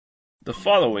The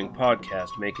following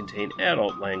podcast may contain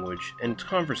adult language and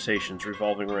conversations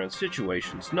revolving around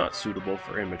situations not suitable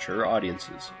for immature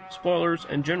audiences. Spoilers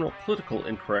and general political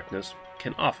incorrectness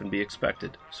can often be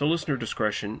expected, so listener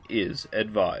discretion is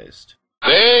advised.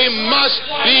 They must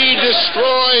be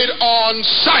destroyed on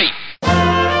sight!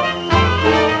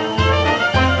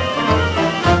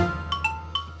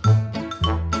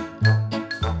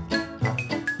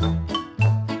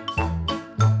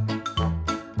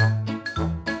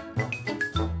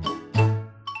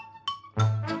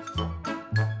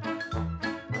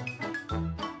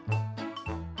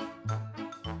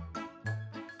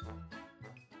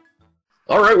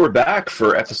 All right, we're back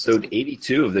for episode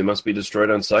 82 of They Must Be Destroyed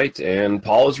on Sight, and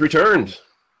Paul has returned.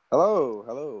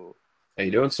 Hello. How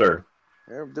you doing, sir?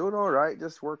 Yeah, I'm doing all right.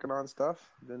 Just working on stuff.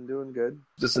 Been doing good.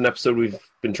 This is an episode we've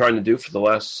been trying to do for the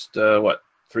last,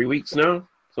 3 weeks now?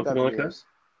 Something 7 like years.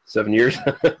 that? 7 years?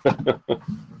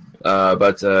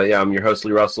 I'm your host,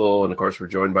 Lee Russell, and of course we're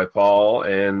joined by Paul,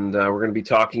 and we're going to be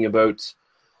talking about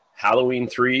Halloween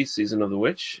 3, Season of the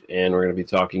Witch, and we're going to be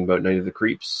talking about Night of the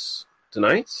Creeps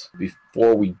tonight.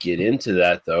 Before we get into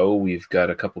that, though, we've got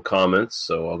a couple comments,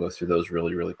 so I'll go through those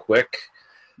really, really quick.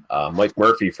 Mike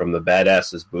Murphy from the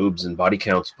Badasses, Boobs, and Body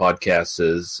Counts podcast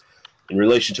says, in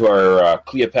relation to our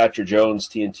Cleopatra Jones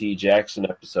TNT Jackson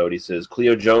episode, he says,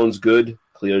 Cleo Jones good,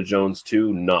 Cleo Jones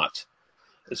 2 not.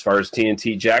 As far as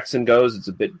TNT Jackson goes, it's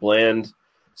a bit bland,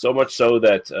 so much so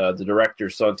that the director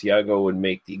Santiago would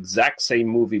make the exact same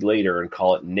movie later and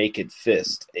call it Naked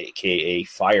Fist, a.k.a.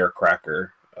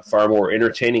 Firecracker. A far more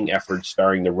entertaining effort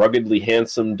starring the ruggedly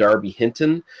handsome Darby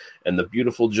Hinton and the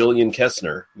beautiful Jillian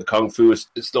Kestner. The kung fu is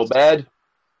still bad,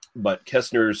 but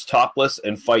Kestner's topless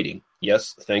and fighting.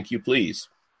 Yes, thank you, please.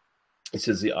 He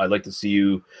says, I'd like to see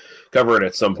you cover it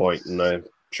at some point, and I'm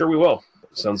sure we will.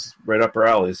 Sounds right up our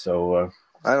alley, so...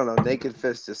 I don't know. Naked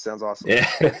Fist just sounds awesome.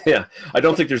 Yeah. I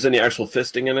don't think there's any actual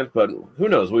fisting in it, but who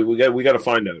knows? We got to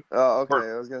find out. Oh, okay.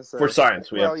 I was going to say... For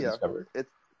science, we have to discover it.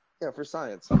 For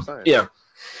science. I'm science. Yeah.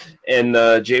 And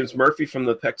James Murphy from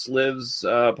the Pex Lives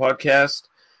podcast.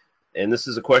 And this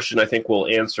is a question I think we'll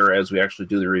answer as we actually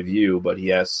do the review. But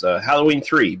he asks, Halloween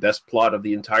 3, best plot of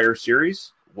the entire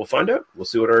series? We'll find out. We'll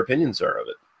see what our opinions are of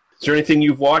it. Is there anything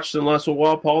you've watched in the last little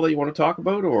while, Paul, that you want to talk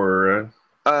about? Or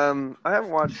I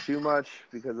haven't watched too much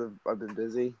because I've been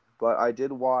busy. But I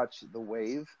did watch The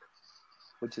Wave,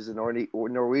 which is a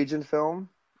Norwegian film.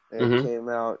 It came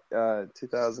out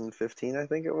 2015, I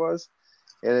think it was.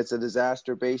 And it's a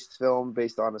disaster-based film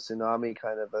based on a tsunami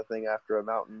kind of a thing after a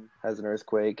mountain has an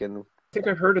earthquake. And I think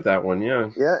I've heard of that one, yeah.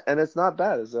 Yeah, and it's not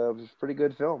bad. It's a pretty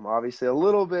good film. Obviously, a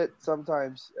little bit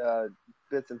sometimes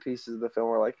bits and pieces of the film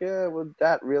are like, yeah, would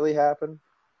that really happen?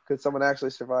 Could someone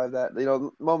actually survive that? You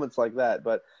know, moments like that.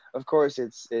 But, of course,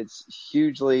 it's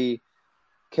hugely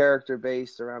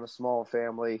character-based around a small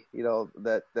family, you know,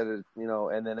 that is, you know,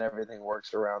 and then everything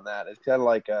works around that. It's kind of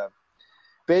like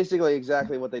basically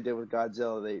exactly what they did with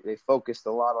Godzilla. They focused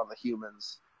a lot on the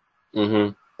humans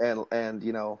and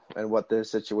you know, and what the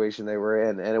situation they were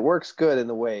in. And it works good in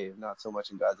The Wave, not so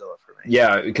much in Godzilla for me.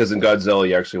 Yeah, because in Godzilla,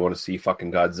 you actually want to see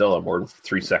fucking Godzilla more than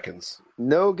 3 seconds.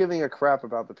 No giving a crap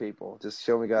about the people. Just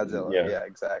show me Godzilla. Yeah,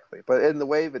 exactly. But in The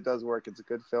Wave, it does work. It's a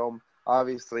good film.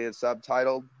 Obviously, it's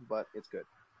subtitled, but it's good.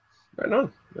 Right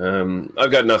on.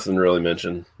 I've got nothing to really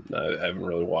mention. I haven't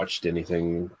really watched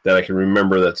anything that I can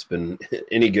remember that's been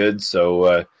any good,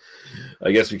 so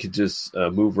I guess we could just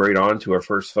move right on to our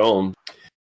first film.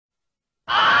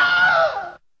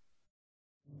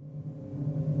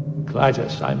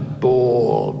 Clytus, I'm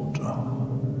bored.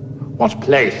 What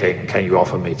plaything can you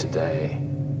offer me today?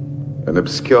 An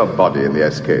obscure body in the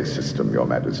SK system, Your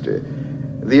Majesty.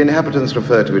 The inhabitants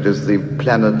refer to it as the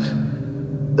planet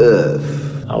Earth.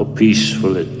 How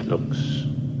peaceful it looks.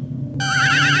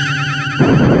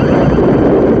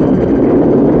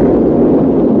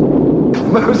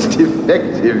 Most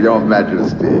effective, Your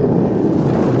Majesty.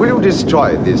 Will you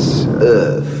destroy this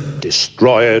Earth?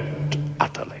 Destroy it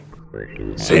utterly.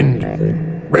 Send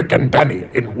Rick and Danny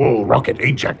in Wool Rocket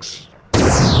Ajax.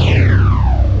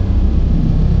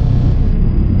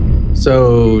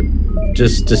 So,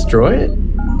 just destroy it?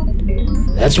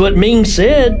 That's what Ming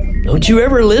said. Don't you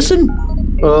ever listen?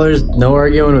 Well, there's no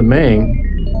arguing with Ming.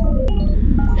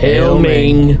 Hail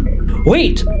Ming.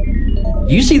 Wait!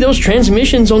 You see those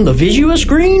transmissions on the Visua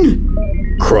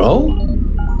screen? Crow?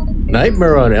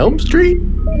 Nightmare on Elm Street?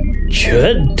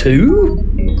 Chud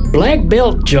 2? Black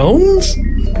Belt Jones?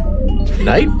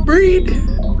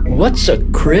 Nightbreed? What's a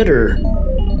critter?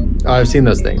 Oh, I've seen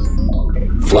those things.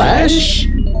 Flash?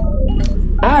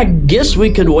 I guess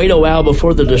we could wait a while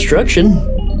before the destruction.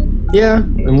 Yeah,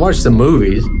 and watch the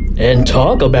movies. And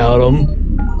talk about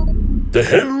them. The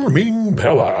Hail Ming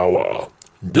Power Hour.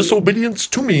 Disobedience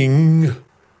to Ming.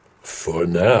 For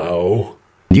now.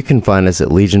 You can find us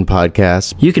at Legion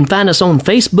Podcast. You can find us on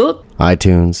Facebook.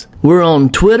 iTunes. We're on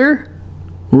Twitter.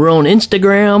 We're on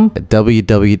Instagram.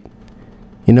 At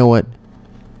You know what?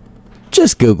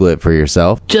 Just Google it for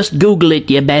yourself. Just Google it,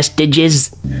 you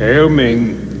bastages. Hail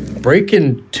Ming.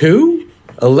 Breaking 2?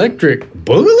 Electric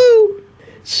Boogaloo?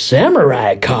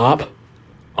 Samurai Cop.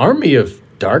 Army of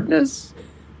Darkness?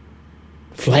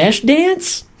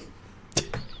 Flashdance?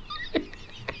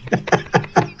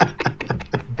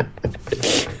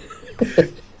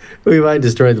 We might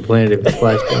destroy the planet if it's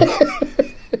Flashdance.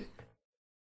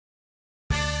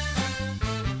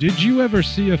 Did you ever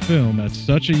see a film at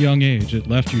such a young age it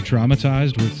left you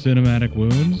traumatized with cinematic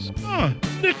wounds?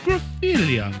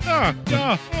 Necrophilia.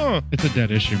 It's a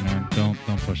dead issue, man. Don't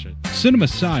push it. Cinema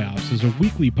Psyops is a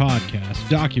weekly podcast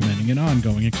documenting an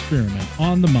ongoing experiment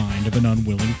on the mind of an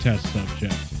unwilling test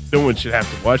subject. No one should have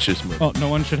to watch this movie. Oh, no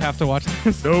one should have to watch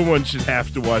this? No one should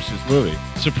have to watch this movie.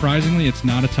 Surprisingly, it's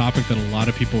not a topic that a lot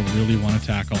of people really want to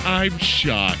tackle. I'm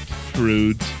shocked,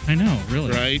 prudes. I know,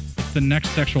 really. Right? It's the next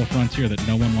sexual frontier that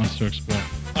no one wants to explore.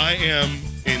 I am,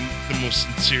 in the most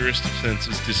sincerest of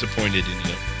senses, disappointed in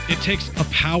you. It takes a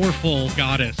powerful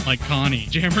goddess like Connie,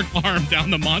 jam her arm down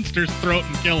the monster's throat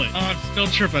and kill it. Oh, I'm still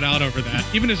tripping out over that.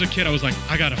 Even as a kid, I was like,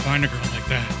 I gotta find a girl like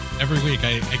that. Every week,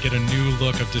 I get a new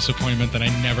look of disappointment that I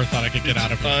never thought I could get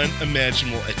out of her.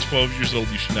 Unimaginable. At 12 years old,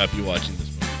 you should not be watching this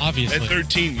movie. Obviously. At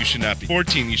 13, you should not be.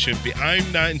 14, you shouldn't be. I'm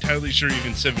not entirely sure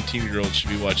even 17-year-olds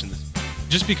should be watching this movie.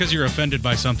 Just because you're offended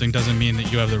by something doesn't mean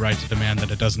that you have the right to demand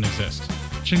that it doesn't exist.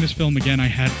 Watching this film again, I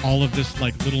had all of this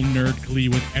like little nerd glee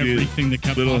with everything that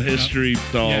kept little popping history up.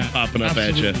 doll popping up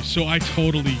absolutely. at you. So I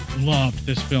totally loved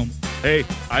this film. Hey,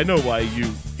 I know why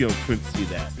you couldn't see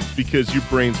that. It's because your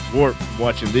brain's warped from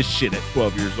watching this shit at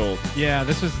 12 years old. Yeah,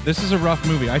 this is a rough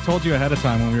movie. I told you ahead of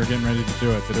time when we were getting ready to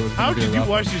do it that it was How going to be a could you rough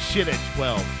watch one. this shit at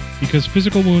 12? Because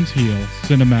physical wounds heal,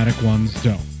 cinematic ones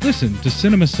don't. Listen to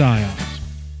Cinema Psyops.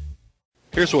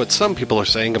 Here's what some people are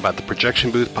saying about the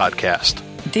Projection Booth podcast.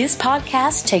 This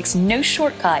podcast takes no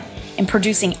shortcut in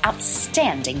producing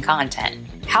outstanding content.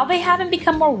 How they haven't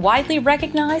become more widely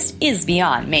recognized is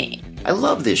beyond me. I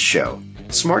love this show.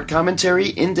 Smart commentary,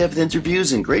 in-depth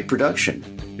interviews, and great production.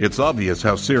 It's obvious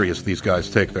how serious these guys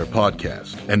take their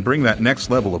podcast and bring that next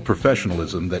level of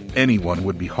professionalism that anyone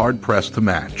would be hard-pressed to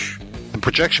match. The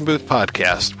Projection Booth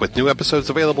podcast, with new episodes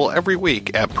available every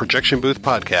week at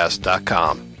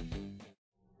projectionboothpodcast.com.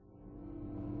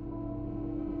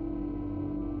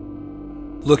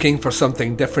 Looking for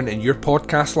something different in your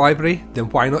podcast library? Then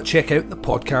why not check out the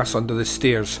Podcast Under the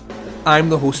Stairs? I'm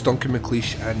the host Duncan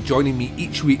McLeish, and joining me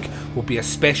each week will be a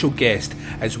special guest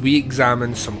as we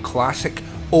examine some classic,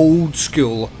 old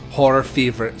school horror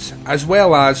favourites, as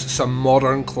well as some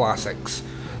modern classics.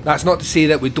 That's not to say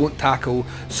that we don't tackle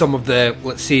some of the,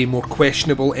 let's say, more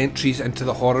questionable entries into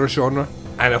the horror genre.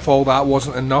 And if all that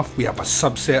wasn't enough, we have a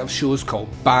subset of shows called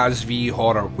Baz v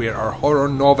Horror, where our horror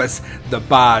novice, the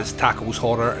Baz, tackles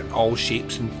horror in all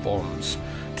shapes and forms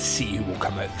to see who will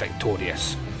come out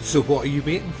victorious. So what are you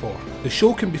waiting for? The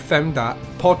show can be found at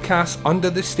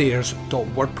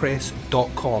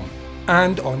podcastunderthestairs.wordpress.com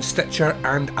and on Stitcher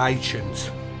and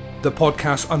iTunes. The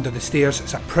Podcast Under the Stairs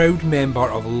is a proud member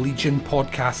of Legion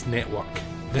Podcast Network.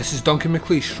 This is Duncan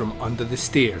McLeish from Under the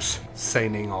Stairs,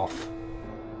 signing off.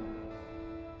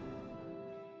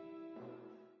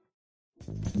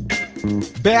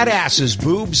 Badasses,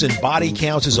 Boobs, and Body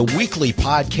Counts is a weekly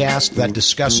podcast that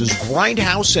discusses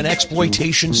grindhouse and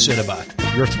exploitation cinema.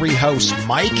 Your three hosts,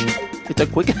 Mike. It's a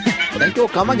quick. Thank you.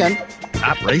 Come again.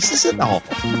 Not racist at all.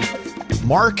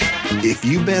 Mark. If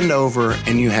you bend over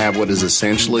and you have what is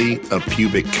essentially a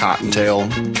pubic cottontail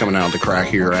coming out of the crack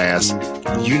of your ass,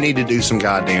 you need to do some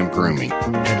goddamn grooming.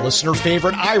 And listener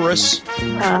favorite, Iris.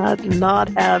 Not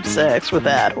have sex with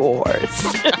that horse.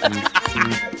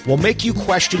 Will make you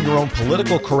question your own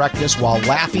political correctness while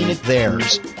laughing at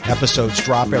theirs. Episodes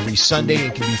drop every Sunday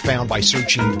and can be found by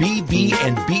searching BB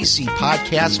and BC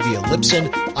podcasts via Libsyn,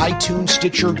 iTunes,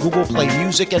 Stitcher, Google Play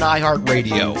Music, and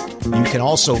iHeartRadio. You can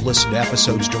also listen to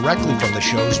episodes directly from the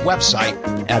show's website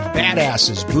at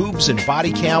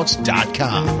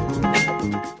badassesboobsandbodycounts.com.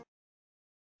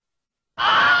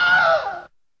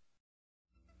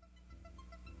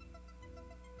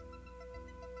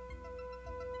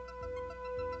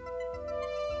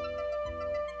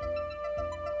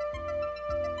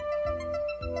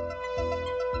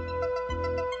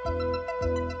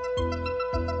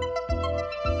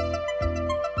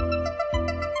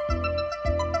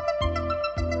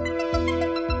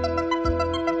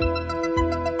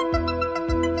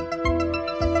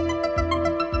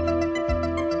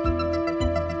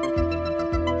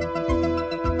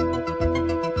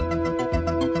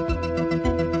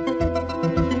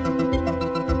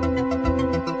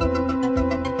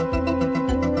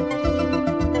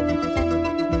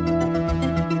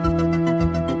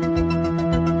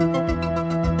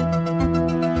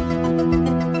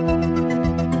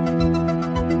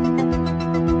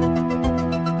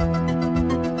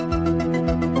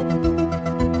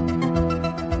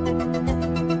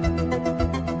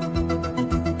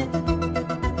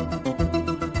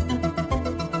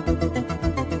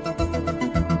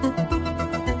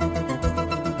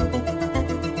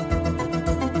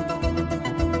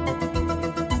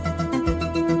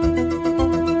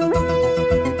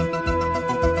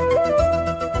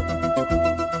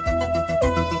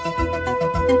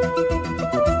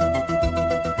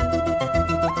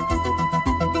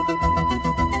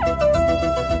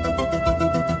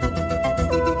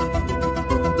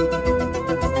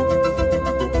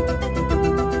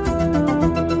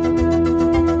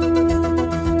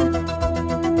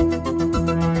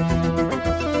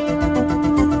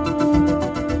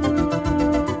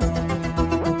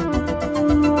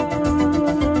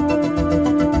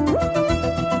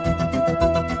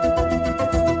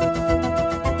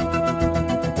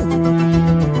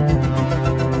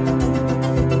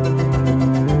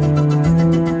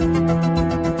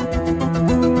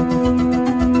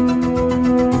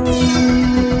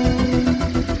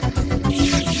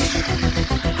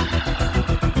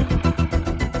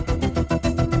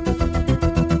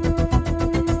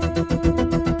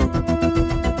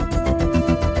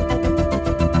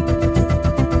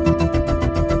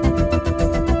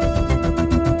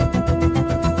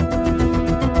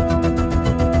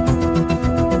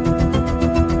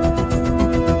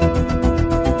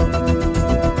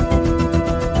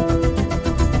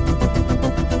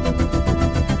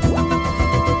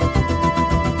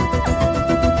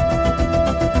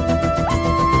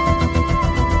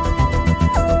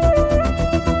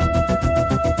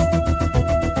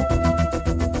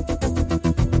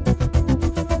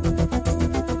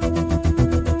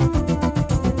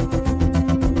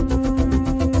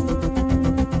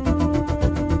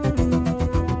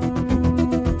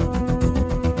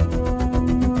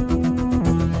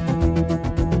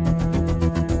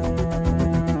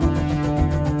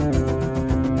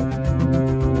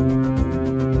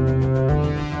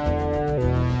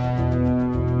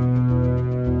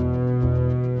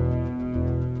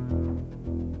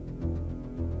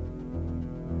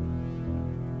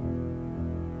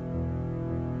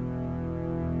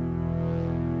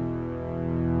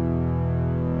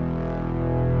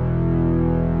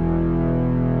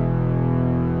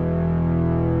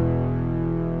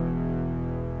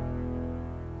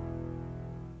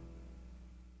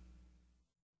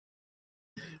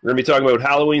 We're going to be talking about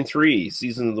Halloween 3,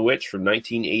 Season of the Witch from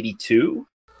 1982.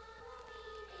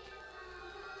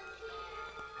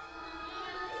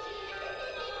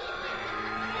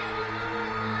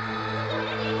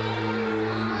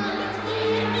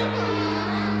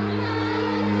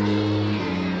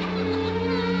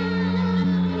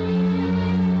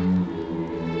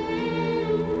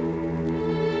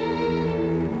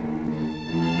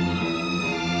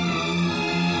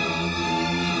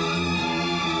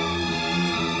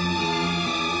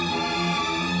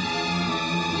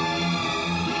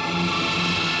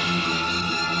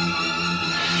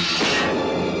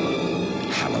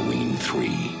 Halloween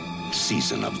 3,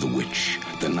 Season of the Witch,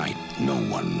 the night no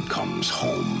one comes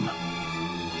home.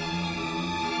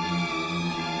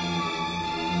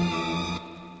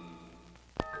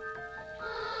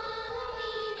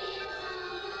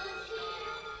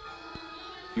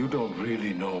 You don't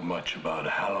really know much about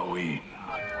Halloween.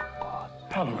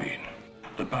 Halloween,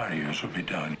 the barriers will be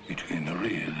down between the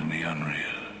real and the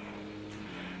unreal.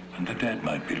 And the dead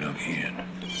might be looking in.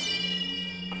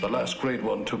 The last great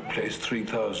one took place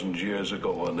 3,000 years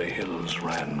ago when the hills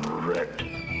ran red.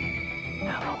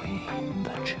 Halloween,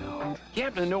 the children. You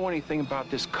happen to know anything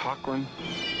about this Cochran?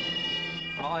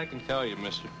 All I can tell you,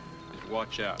 mister, is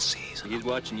watch out. He's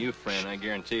watching you, friend, I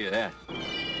guarantee you that.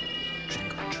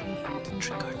 Trick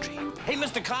or treat. Hey,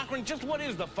 Mr. Cochran, just what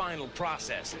is the final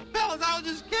process? Fellas, I was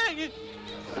just kidding.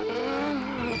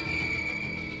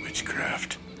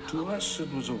 Witchcraft. To us,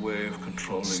 it was a way of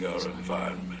controlling our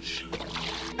environment.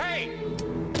 Hey!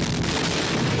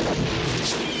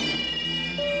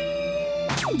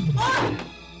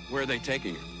 Where are they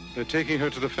taking her? They're taking her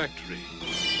to the factory.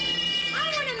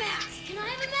 I want a mask. Can I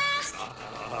have a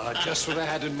mask? Just what I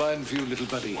had in mind for you, little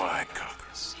buddy. Why,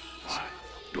 Cochran? Why?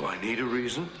 Do I need a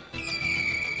reason?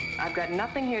 I've got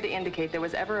nothing here to indicate there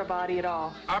was ever a body at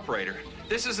all. Operator,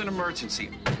 this is an emergency.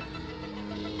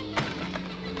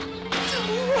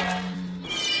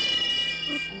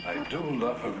 I do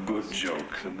love a good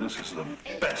joke, and this is the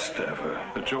best ever.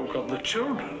 A joke on the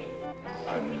children.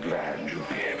 I'm glad you'll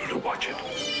be able to watch it.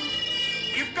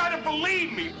 You've got to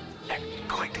believe me. They're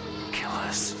going to kill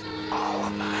us. All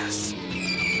of us.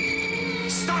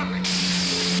 Stop it!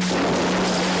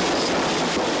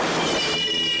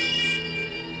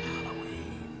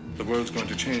 The world's going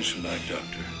to change tonight,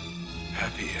 Doctor.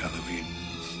 Happy Halloween.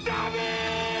 Stop it!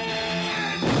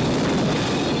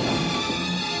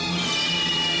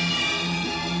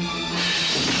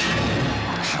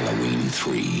 Halloween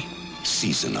 3,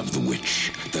 Season of the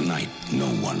Witch, the night no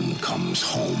one comes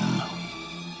home.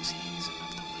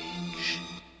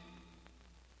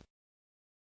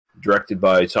 Directed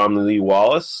by Tom Lee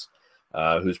Wallace,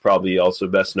 who's probably also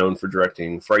best known for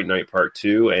directing Fright Night Part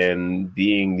 2 and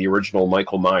being the original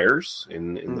Michael Myers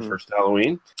in the first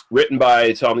Halloween. Written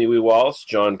by Tom Lee Wallace,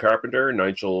 John Carpenter,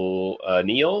 Nigel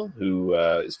Neal, who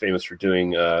is famous for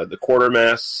doing the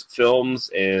Quartermass films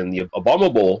and the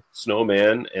Abominable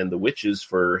Snowman and The Witches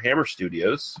for Hammer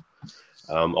Studios.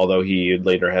 Although he would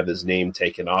later have his name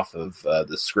taken off of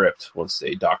the script once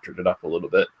they doctored it up a little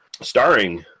bit.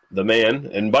 Starring the man,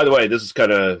 and by the way, this is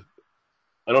kind of,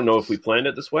 I don't know if we planned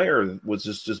it this way or was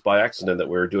this just by accident that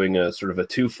we were doing a sort of a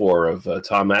 2-4 of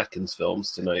Tom Atkins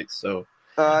films tonight. So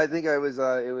I think it was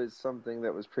something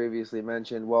that was previously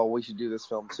mentioned. Well, we should do this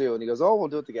film too, and he goes, "Oh, we'll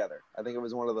do it together." I think it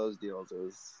was one of those deals. It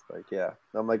was like, yeah.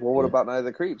 And I'm like, "Well, what about Night of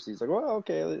the Creeps?" He's like, "Well,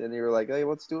 okay," and you were like, "Hey,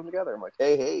 let's do them together." I'm like,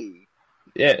 "Hey."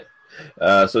 Yeah.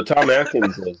 So Tom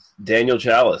Atkins as Daniel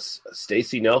Chalice,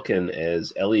 Stacey Nelkin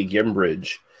as Ellie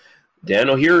Gimbridge, Dan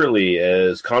O'Hurley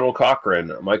as Connell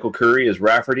Cochran, Michael Curry as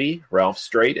Rafferty, Ralph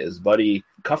Straight as Buddy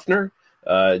Kuffner,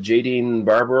 Jadine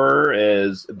Barber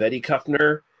as Betty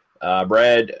Kuffner,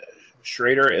 Brad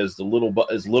Schrader as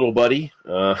Little Buddy,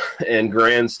 and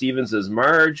Gran Stevens as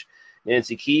Marge,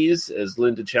 Nancy Keys as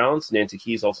Linda Challence. Nancy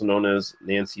Keys, also known as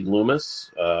Nancy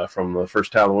Loomis from the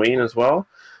first Halloween as well.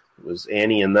 It was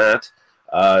Annie in that.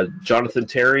 Jonathan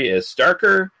Terry as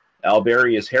Starker, Al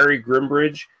Berry as Harry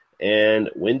Grimbridge, and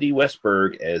Wendy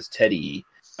Westberg as Teddy.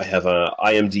 I have a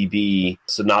IMDb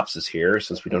synopsis here,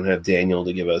 since we don't have Daniel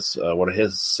to give us one of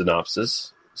his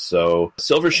synopsis. So,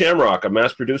 Silver Shamrock, a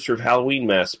mass producer of Halloween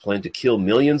masks, plan to kill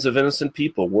millions of innocent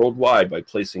people worldwide by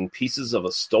placing pieces of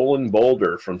a stolen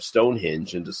boulder from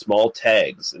Stonehenge into small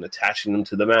tags and attaching them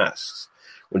to the masks.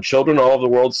 When children all over the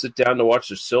world sit down to watch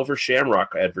the Silver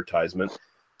Shamrock advertisement,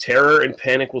 terror and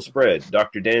panic will spread.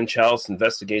 Dr. Dan Chalice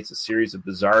investigates a series of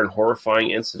bizarre and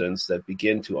horrifying incidents that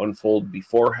begin to unfold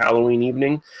before Halloween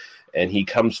evening, and he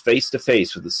comes face to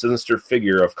face with the sinister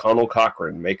figure of Connell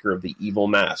Cochran, maker of the evil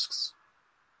masks.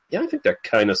 Yeah, I think that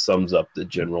kind of sums up the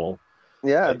general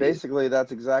Yeah, idea. basically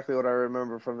that's exactly what I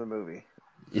remember from the movie.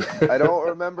 I don't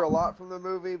remember a lot from the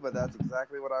movie, but that's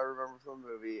exactly what I remember from the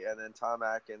movie. And then Tom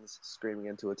Atkins screaming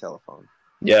into a telephone.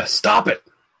 Yeah, stop it!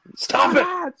 Stop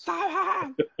it!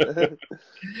 Stop it!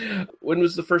 When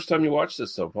was the first time you watched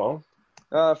this, though, Paul?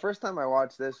 First time I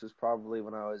watched this was probably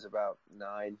when I was about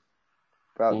 9.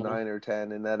 About 9 or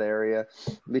 10 in that area,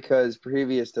 because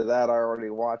previous to that, I already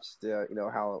watched, the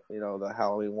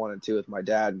Halloween 1 and 2 with my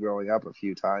dad growing up a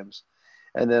few times,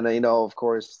 and then of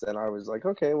course, then I was like,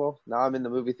 okay, well, now I'm in the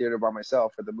movie theater by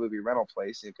myself at the movie rental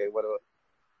place. Okay, what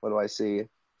do I see?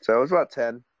 So it was about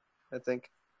 10, I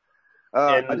think.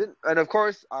 I didn't, and of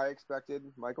course, I expected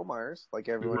Michael Myers, like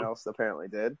everyone else apparently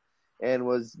did, and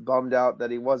was bummed out that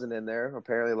he wasn't in there,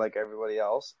 apparently, like everybody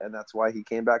else, and that's why he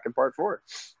came back in part 4.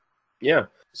 Yeah.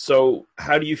 So,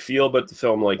 how do you feel about the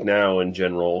film, like now in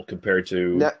general, compared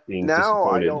to being now?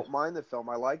 disappointed? I don't mind the film.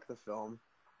 I like the film,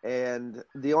 and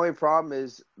the only problem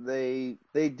is they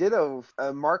did a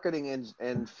marketing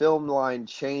and film line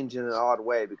change in an odd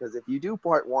way, because if you do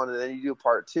part 1 and then you do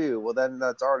part 2, well, then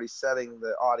that's already setting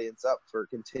the audience up for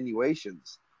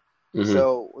continuations.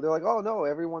 So they're like, oh no,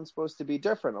 everyone's supposed to be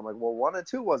different. I'm like, well, 1 and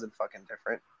 2 wasn't fucking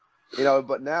different,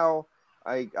 but now.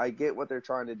 I get what they're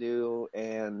trying to do,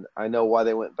 and I know why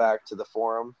they went back to the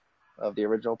forum of the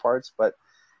original parts. But,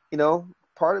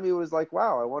 part of me was like,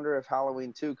 wow, I wonder if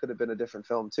Halloween 2 could have been a different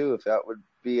film, too, if that would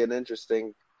be an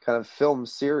interesting kind of film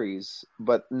series,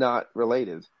 but not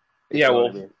related. Yeah,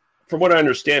 well, from what I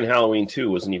understand, Halloween 2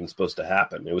 wasn't even supposed to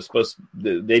happen. It was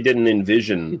they didn't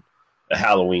envision a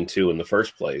Halloween 2 in the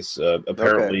first place.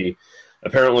 Apparently,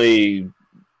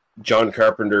 John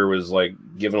Carpenter was like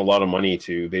given a lot of money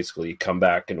to basically come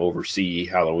back and oversee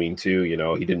Halloween 2.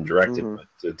 He didn't direct it,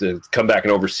 but to come back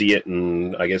and oversee it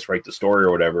and I guess write the story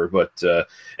or whatever. But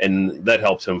and that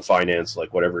helped him finance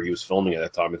like whatever he was filming at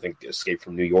that time. I think Escape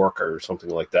from New York or something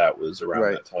like that was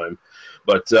around that time.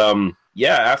 But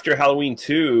after Halloween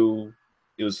 2,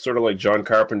 it was sort of like John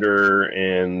Carpenter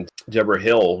and Deborah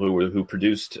Hill, who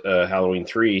produced Halloween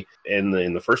 3 and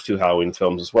in the first 2 Halloween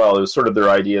films as well. It was sort of their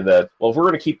idea that, well, if we're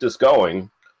going to keep this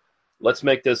going, let's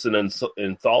make this an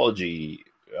anthology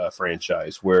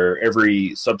franchise where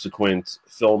every subsequent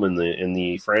film in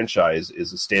the franchise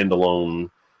is a standalone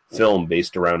film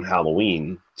based around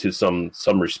Halloween to some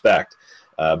respect.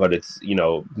 But it's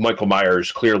Michael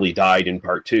Myers clearly died in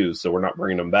part 2, so we're not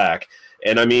bringing him back.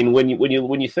 And I mean, when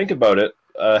you think about it,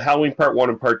 Halloween Part 1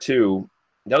 and Part 2,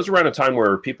 that was around a time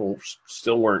where people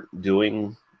still weren't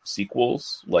doing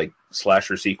sequels, like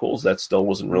slasher sequels. That still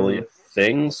wasn't really a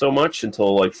thing so much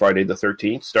until like Friday the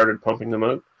 13th started pumping them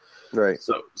out. Right.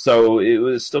 So it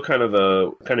was still kind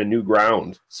of new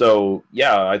ground. So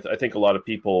yeah, I think a lot of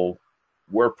people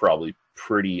were probably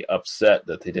pretty upset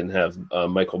that they didn't have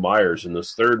Michael Myers in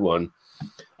this third one.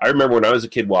 I remember when I was a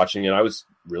kid watching it, I was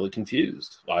really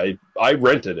confused. I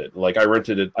rented it.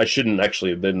 I shouldn't actually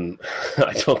have been.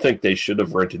 I don't think they should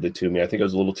have rented it to me. I think I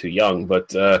was a little too young,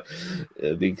 but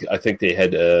I think they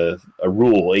had a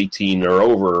rule 18 or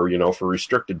over, for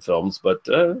restricted films, but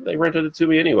they rented it to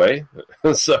me anyway.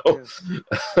 So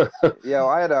yeah,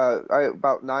 I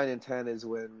about 9 and 10 is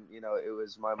when, it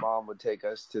was my mom would take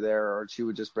us to there, or she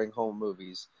would just bring home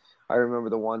movies. I remember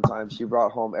the one time she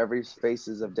brought home every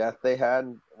Faces of Death they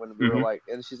had when we were like,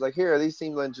 and she's like, here, these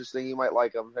seem interesting. You might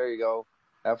like them. There you go.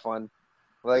 Have fun.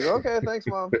 I'm like, okay, thanks,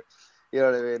 Mom. You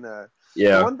know what I mean?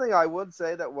 Yeah. The one thing I would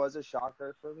say that was a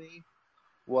shocker for me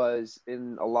was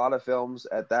in a lot of films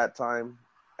at that time,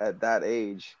 at that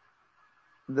age,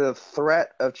 the threat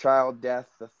of child death,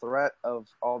 the threat of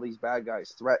all these bad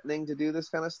guys threatening to do this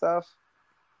kind of stuff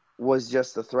was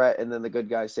just the threat, and then the good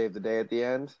guys saved the day at the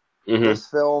end. This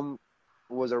film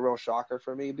was a real shocker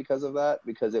for me because of that,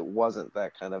 because it wasn't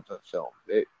that kind of a film.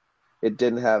 It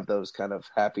didn't have those kind of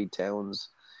happy tones.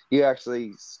 You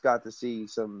actually got to see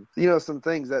some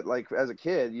things that, like, as a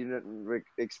kid, you didn't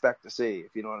expect to see,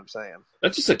 if you know what I'm saying.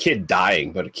 Not just a kid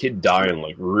dying, but a kid dying,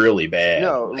 like, really bad.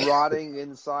 Rotting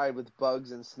inside with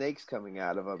bugs and snakes coming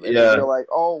out of them. And you're like,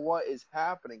 oh, what is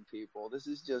happening, people? This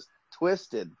is just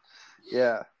twisted.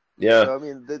 Yeah. Yeah. So, I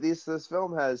mean, this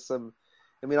film has some...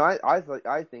 I mean,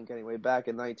 I think anyway. Back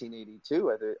in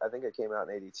 1982, I think it came out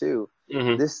in '82.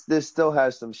 This still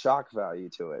has some shock value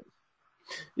to it.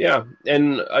 Yeah,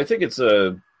 and I think it's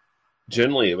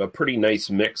generally a pretty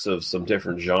nice mix of some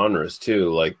different genres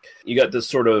too. Like you got this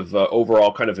sort of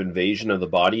overall kind of invasion of the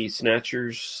body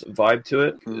snatchers vibe to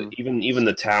it. Even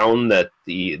the town that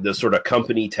the sort of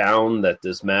company town that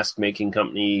this mask making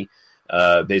company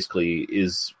basically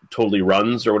is totally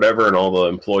runs or whatever, and all the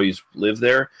employees live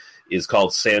there, is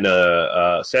called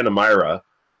Santa Myra,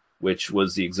 which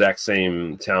was the exact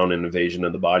same town in Invasion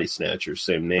of the Body Snatchers,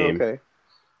 same name. Okay.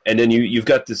 And then you've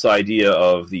got this idea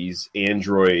of these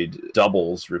android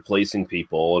doubles replacing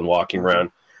people and walking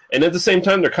around. And at the same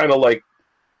time, they're kind of like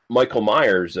Michael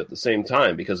Myers at the same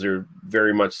time, because they're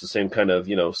very much the same kind of,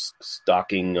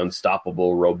 stalking,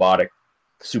 unstoppable, robotic,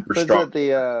 super strong. Is it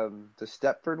the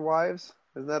Stepford Wives?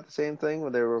 Isn't that the same thing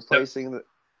when they were replacing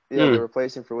they're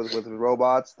replacing with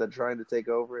robots that are trying to take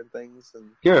over and things?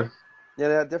 And they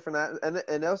had different,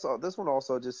 and also this one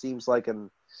also just seems like an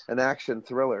action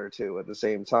thriller too at the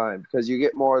same time, because you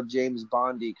get more James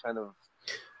Bondy kind of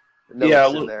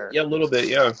notes in there. Yeah, a little bit,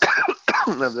 yeah.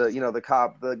 The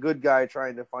cop, the good guy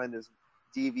trying to find this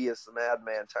devious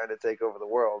madman trying to take over the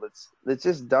world. It's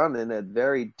just done in a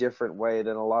very different way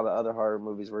than a lot of other horror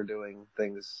movies were doing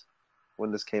things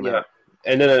when this came out.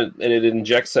 And then it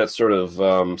injects that sort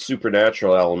of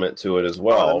supernatural element to it as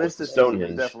well. The mysticism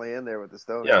is definitely in there with the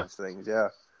Stonehenge things, yeah.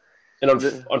 And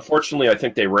unfortunately, I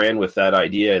think they ran with that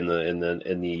idea in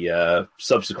the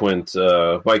subsequent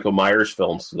Michael Myers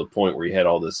films, to the point where you had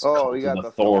all this. Oh, you got the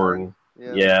thorn.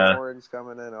 The thorns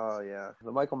coming in. Oh, yeah.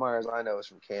 The Michael Myers I know is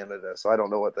from Canada, so I don't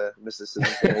know what the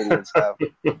mysticism Canadians have.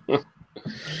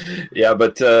 Yeah,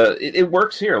 but it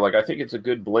works here. Like, I think it's a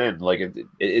good blend. Like,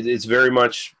 it's very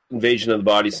much Invasion of the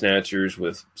Body Snatchers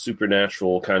with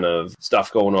supernatural kind of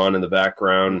stuff going on in the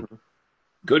background. Mm-hmm.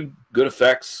 Good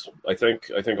effects. I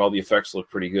think all the effects look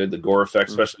pretty good. The gore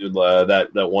effects, especially with that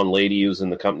one lady who's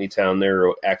in the company town there,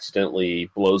 who accidentally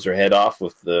blows her head off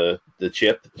with the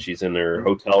chip. She's in her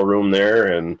hotel room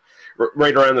there, and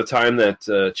right around the time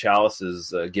that Chalice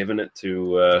is giving it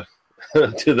to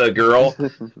the girl,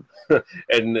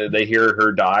 and they hear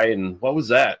her die. And what was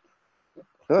that?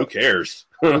 Who cares?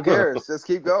 Who cares? Just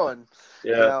keep going.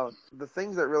 Yeah. The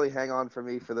things that really hang on for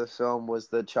me for this film was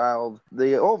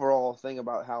the overall thing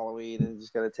about Halloween, and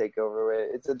just going to take over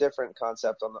it. It's a different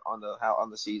concept on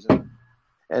the season.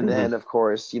 And then, of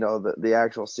course, the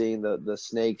actual scene, the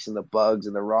snakes and the bugs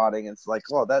and the rotting. It's like,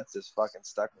 oh, that's just fucking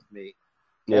stuck with me.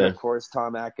 Yeah. And, of course,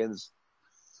 Tom Atkins,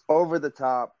 over the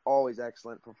top, always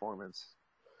excellent performance.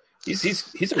 He's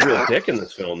a real dick in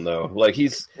this film, though. Like,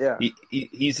 he's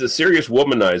a serious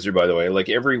womanizer, by the way. Like,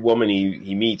 every woman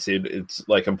he meets, it's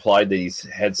like implied that he's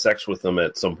had sex with them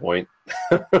at some point.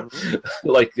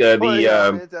 Like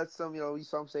that's some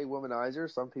say womanizer,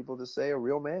 some people just say a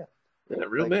real man. Yeah,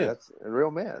 man. That's a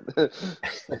real man. But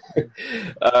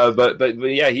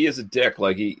yeah, he is a dick.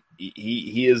 Like he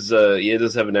is. He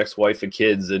does have an ex-wife and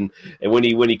kids, and when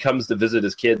he comes to visit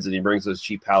his kids and he brings those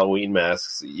cheap Halloween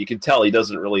masks, you can tell he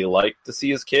doesn't really like to see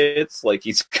his kids. Like,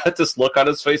 he's got this look on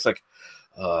his face, like,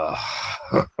 God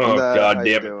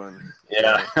damn it.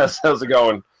 Yeah, how's it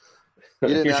going? He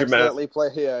didn't accidentally play.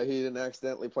 Yeah, he didn't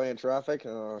accidentally play in traffic.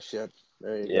 Oh shit!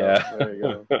 There you go. There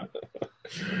you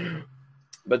go.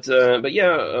 But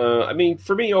yeah, I mean,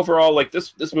 for me overall, like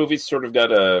this movie's sort of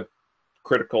got a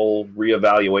critical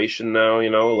reevaluation now.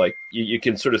 Like you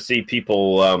can sort of see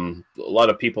people, a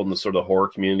lot of people in the sort of horror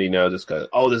community now just go,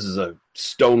 "Oh, this is a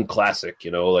stone classic,"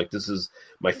 like this is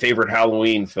my favorite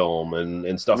Halloween film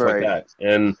and stuff like that.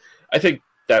 And I think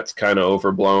that's kind of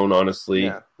overblown, honestly.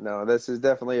 Yeah, no, this is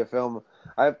definitely a film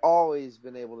I've always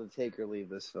been able to take or leave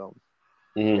this film.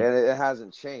 Mm-hmm. And it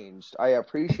hasn't changed. I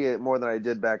appreciate it more than I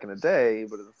did back in the day,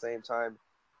 but at the same time,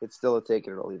 it's still a take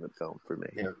it or leave it film for me.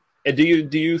 Yeah. And do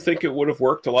you think it would have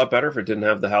worked a lot better if it didn't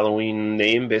have the Halloween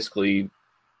name? Basically,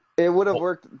 it would have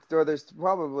worked. There's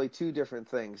probably two different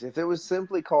things. If it was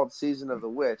simply called Season of the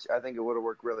Witch, I think it would have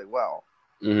worked really well.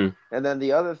 Mm-hmm. And then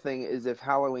the other thing is, if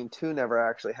Halloween 2 never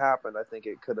actually happened, I think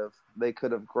they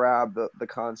could have grabbed the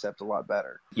concept a lot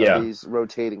better. Yeah, these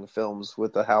rotating films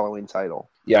with the Halloween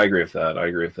title. Yeah, I agree with that.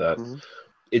 Mm-hmm.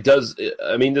 It does.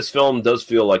 I mean, this film does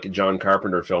feel like a John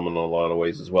Carpenter film in a lot of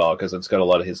ways as well, because it's got a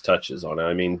lot of his touches on it.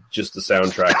 I mean, just the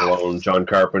soundtrack alone, John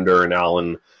Carpenter and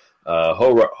Alan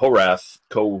Horath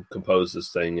co-composed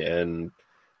this thing, and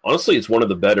honestly, it's one of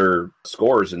the better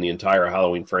scores in the entire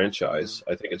Halloween franchise.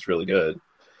 I think it's really good.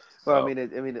 Well, I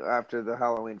mean, after the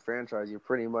Halloween franchise, you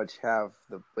pretty much have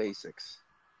the basics.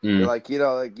 You're like, you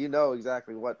know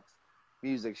exactly what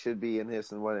music should be in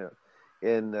this and what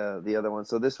in the other one.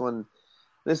 So this one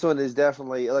is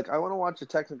definitely, like, I want to watch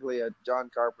technically a John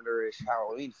Carpenter-ish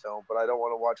Halloween film, but I don't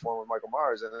want to watch one with Michael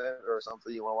Myers in it or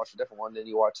something. You want to watch a different one, then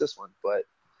you watch this one. But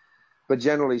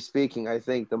generally speaking, I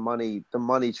think the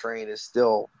money train is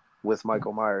still with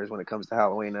Michael Myers when it comes to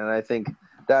Halloween, and I think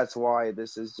that's why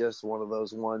this is just one of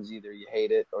those ones, either you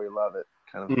hate it or you love it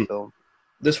kind of a film.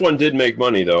 This one did make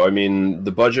money, though. I mean,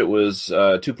 the budget was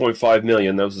 $2.5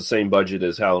 million. That was the same budget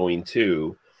as Halloween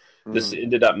 2. Mm-hmm. This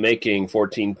ended up making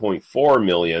 $14.4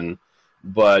 million,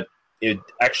 but it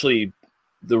actually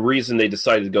the reason they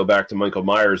decided to go back to Michael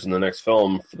Myers in the next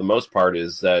film, for the most part,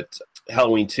 is that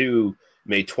Halloween 2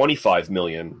 made $25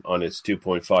 million on its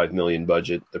 $2.5 million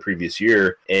budget the previous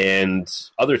year, and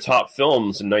other top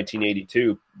films in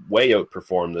 1982 way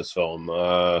outperformed this film.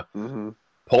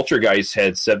 Poltergeist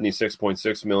had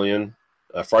 $76.6 million.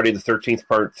 Friday the 13th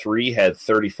Part 3 had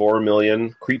 $34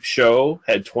 million. Creepshow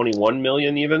had $21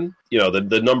 million even. You know,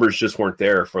 the numbers just weren't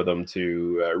there for them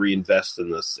to reinvest in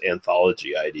this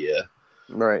anthology idea.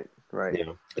 Right. You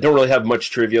know, I don't really have much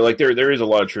trivia. Like, there is a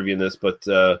lot of trivia in this, but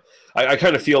I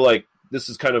kind of feel like this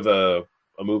is kind of a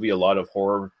movie a lot of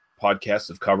horror podcasts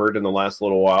have covered in the last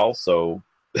little while, so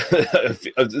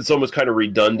it's almost kind of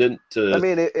redundant to... I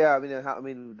mean,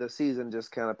 the season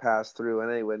just kind of passed through,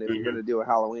 and anyway, if you're going to do a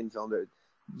Halloween film,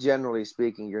 generally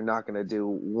speaking, you're not going to do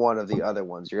one of the other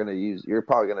ones. You're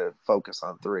probably going to focus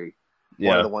on 3. Yeah.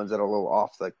 One of the ones that are a little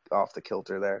off the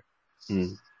kilter there.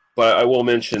 But I will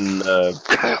mention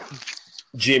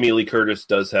Jamie Lee Curtis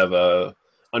does have a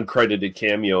uncredited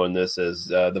cameo in this as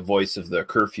the voice of the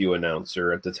curfew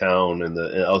announcer at the town, and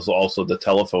also the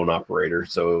telephone operator.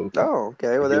 So,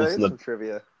 okay. Well, there is some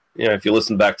trivia. Yeah, if you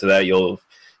listen back to that, you'll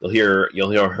hear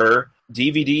her.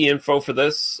 DVD info for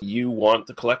this: You Want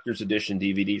the Collector's Edition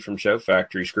DVD from Shout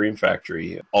Factory, Scream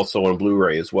Factory, also on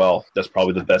Blu-ray as well. That's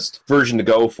probably the best version to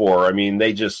go for. I mean,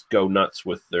 they just go nuts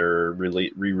with their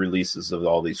re-releases of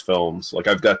all these films. Like,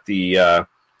 I've got the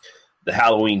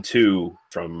Halloween 2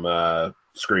 from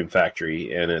Scream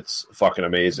Factory, and it's fucking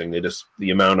amazing.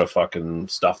 The amount of fucking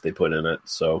stuff they put in it.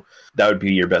 So that would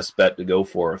be your best bet to go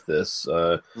for with this.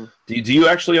 Do you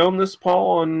actually own this,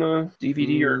 Paul, on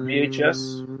DVD or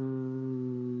VHS?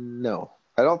 No,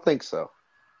 I don't think so.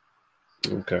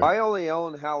 Okay. I only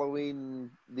own Halloween.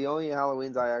 The only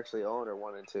Halloweens I actually own are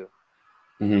 1 and 2.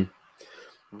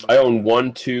 I own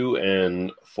 1, 2,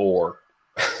 and 4.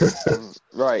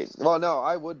 Right. Well, no,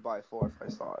 I would buy 4 if I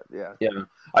saw it. Yeah. Yeah.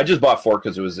 I just bought 4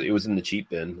 because it was in the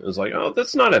cheap bin. It was like, oh,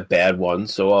 that's not a bad one,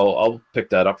 so I'll pick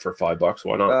that up for $5.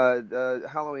 Why not?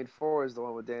 Halloween 4 is the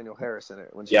one with Danielle Harris in it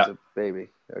when she's a baby,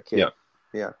 a kid.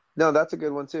 Yeah. No, that's a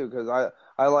good one too, because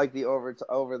I like the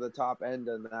over the top end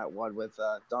in that one with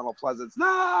Donald Pleasance.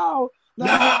 No. You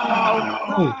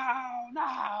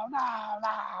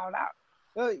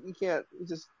can't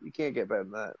get better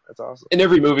than that. That's awesome. In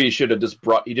every movie, he should have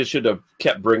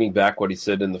kept bringing back what he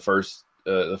said in the first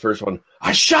one.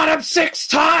 I shot him 6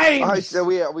 times.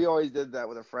 We always did that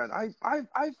with a friend. I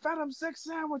fed him 6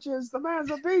 sandwiches. The man's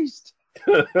a beast.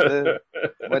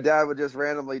 My dad would just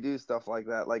randomly do stuff like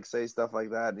that, like say stuff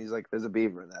like that, and he's like, "There's a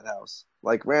beaver in that house."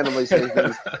 Like randomly say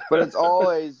things, but it's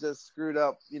always just screwed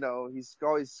up. You know, he's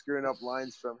always screwing up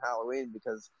lines from Halloween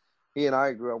because he and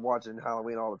I grew up watching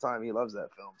Halloween all the time. He loves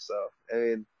that film, so I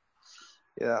mean,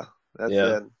 yeah, that's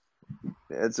it.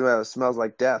 It smells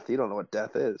like death. You don't know what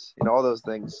death is. You know, all those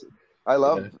things. I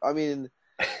love. I mean,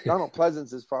 Donald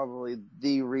Pleasance is probably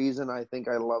the reason I think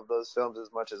I love those films as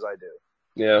much as I do.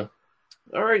 Yeah.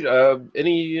 All right.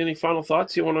 Any final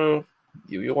thoughts you want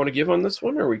to give on this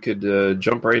one, or we could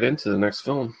jump right into the next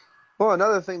film? Well,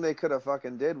 another thing they could have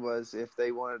fucking did was, if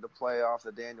they wanted to play off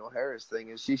the Danielle Harris thing,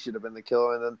 is she should have been the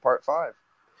killer in Part 5.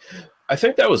 I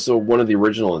think that was one of the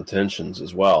original intentions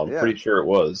as well. I'm pretty sure it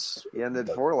was. He ended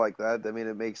 4 like that. I mean,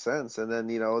 it makes sense. And then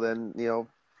you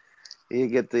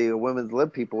get the women's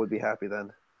lib people would be happy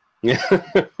then. Yeah.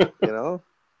 Come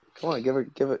on, give a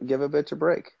bitch a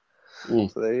break.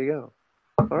 So there you go.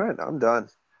 All right, I'm done.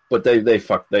 But they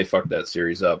fucked that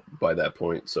series up by that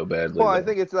point so badly. Well, I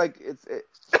think it's like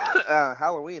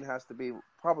Halloween has to be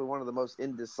probably one of the most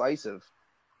indecisive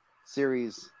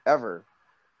series ever,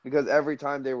 because every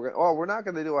time they were, we're not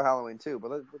going to do a Halloween 2, but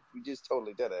we just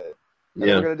totally did it. And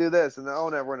we're going to do this, and then, oh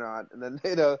no, we're not. And then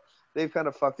they've kind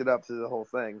of fucked it up through the whole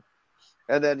thing.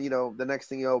 And then the next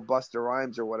thing Busta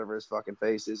Rhymes or whatever his fucking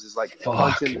face is like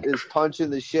punching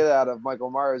the shit out of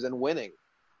Michael Myers and winning.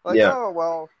 Like, oh,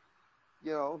 well,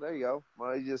 there you go.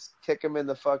 Why don't you just kick him in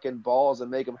the fucking balls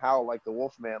and make him howl like the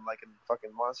Wolfman, like in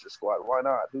fucking Monster Squad? Why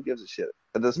not? Who gives a shit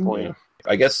at this point? Yeah.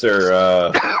 I guess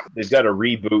they've got a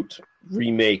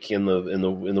remake in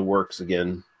the works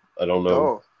again. I don't know.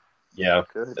 Oh, yeah.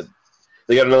 Good.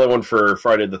 They got another one for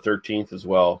Friday the 13th as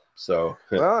well. So,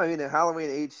 well, I mean, Halloween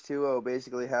H2O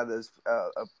basically had this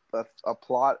a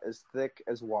plot as thick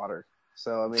as water.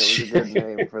 So, I mean, it was a good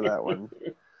name for that one.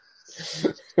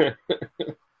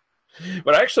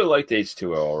 But I actually liked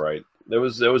H2O all right. It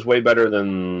was way better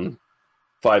than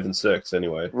 5 and 6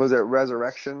 anyway. Was it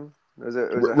Resurrection? Was it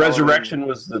Resurrection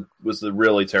was the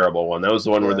really terrible one. That was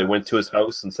the one where they went to his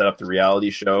house and set up the reality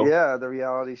show. Yeah, the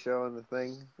reality show and the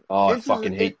thing. Oh, I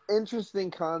fucking hate.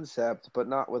 Interesting concept, but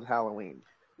not with Halloween.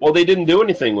 Well, they didn't do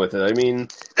anything with it. I mean,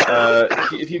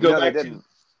 if you go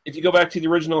back to the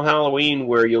original Halloween,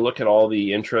 where you look at all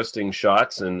the interesting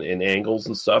shots and angles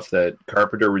and stuff that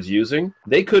Carpenter was using,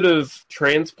 they could have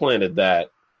transplanted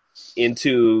that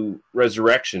into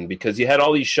Resurrection, because you had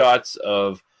all these shots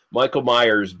of Michael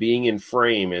Myers being in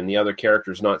frame and the other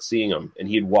characters not seeing him, and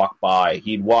he'd walk by.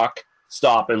 He'd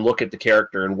stop and look at the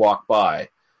character and walk by,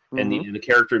 and the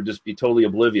character would just be totally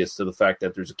oblivious to the fact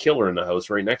that there's a killer in the house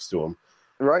right next to him.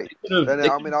 Right.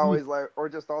 Always or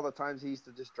just all the times he used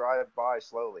to just drive by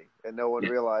slowly, and no one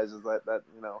realizes that that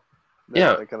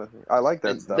kind of thing. I like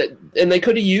that stuff. And they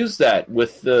could have used that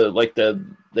with the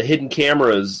hidden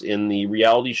cameras in the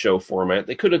reality show format.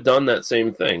 They could have done that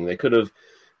same thing. They could have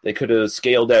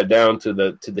scaled that down to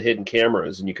the hidden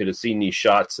cameras, and you could have seen these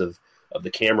shots of the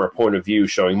camera point of view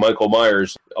showing Michael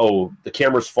Myers. Oh, the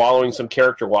camera's following some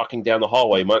character walking down the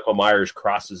hallway. Michael Myers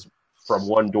crosses from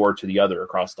one door to the other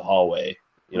across the hallway,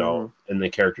 and the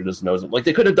character doesn't know. Like,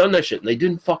 they could have done that shit, and they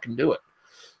didn't fucking do it.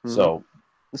 Mm-hmm. So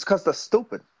it's because they're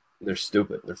stupid. They're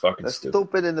stupid. They're fucking stupid.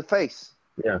 Stupid in the face.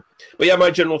 Yeah. But yeah,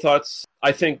 my general thoughts,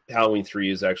 I think Halloween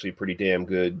 3 is actually a pretty damn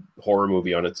good horror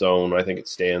movie on its own. I think it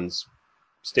stands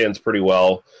pretty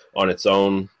well on its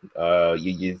own.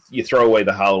 You throw away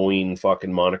the Halloween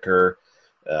fucking moniker,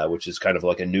 which is kind of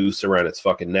like a noose around its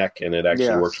fucking neck, and it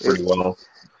actually works pretty well.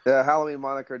 The Halloween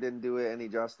moniker didn't do it any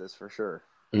justice, for sure.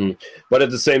 Mm. But at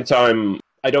the same time,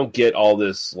 I don't get all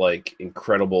this like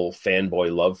incredible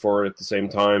fanboy love for it at the same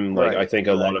time. Like, I think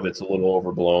a lot of it's a little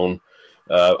overblown.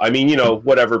 I mean,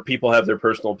 whatever, people have their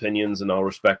personal opinions, and I'll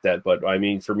respect that. But I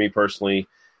mean, for me personally,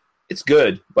 it's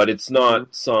good, but it's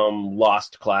not some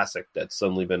lost classic that's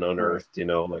suddenly been unearthed,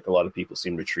 like a lot of people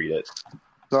seem to treat it.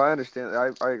 So I understand.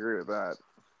 I agree with that.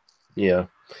 Yeah.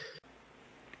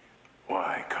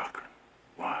 Why, Cochran?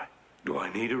 Why? Do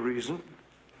I need a reason?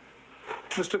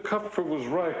 Mr. Kupfer was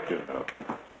right,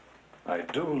 I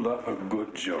do love a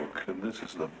good joke, and this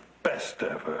is the best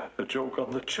ever. A joke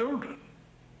on the children.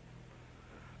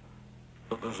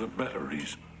 But there's a better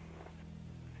reason.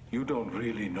 You don't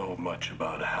really know much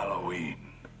about Halloween.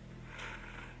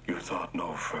 You thought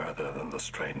no further than the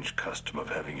strange custom of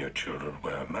having your children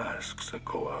wear masks and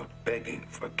go out begging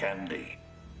for candy.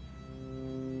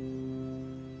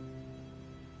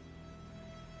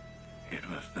 It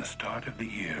was the start of the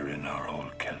year in our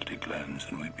old Celtic lands,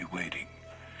 and we'd be waiting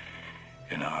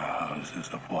in our houses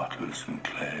of wattles and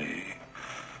clay.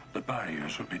 The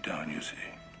barriers would be down, you see,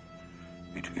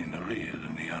 between the real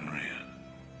and the unreal.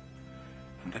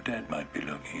 And the dead might be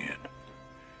looking in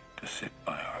to sit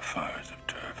by our fires of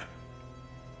turf.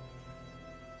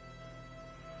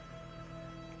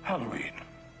 Halloween.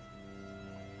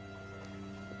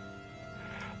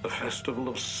 The festival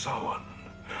of Samhain.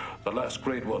 The last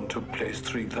great one took place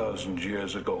 3,000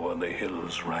 years ago, and the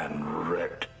hills ran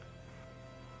red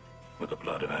with the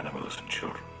blood of animals and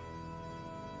children.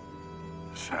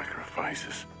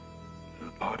 Sacrifices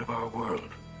are part of our world,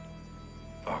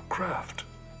 our craft.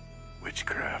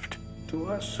 Witchcraft. To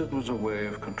us, it was a way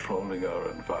of controlling our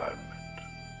environment.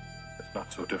 It's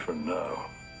not so different now.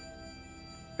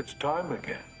 It's time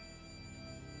again.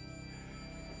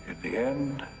 In the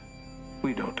end,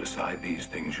 we don't decide these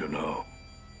things,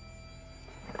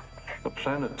 The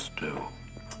planets do.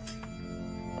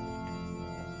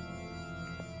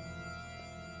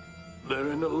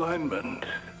 They're in alignment,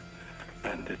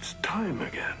 and it's time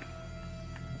again.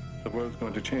 The world's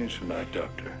going to change tonight,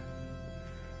 Doctor.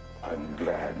 I'm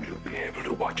glad you'll be able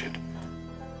to watch it.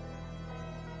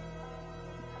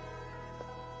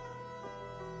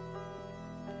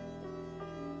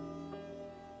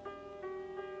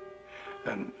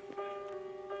 And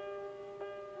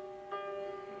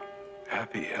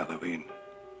happy Halloween.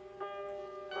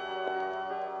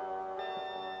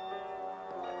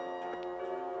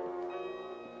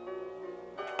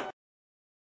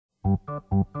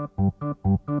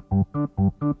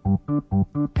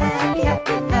 Happy,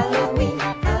 happy Halloween,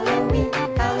 Halloween,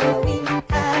 Halloween.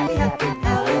 Happy, happy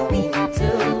Halloween,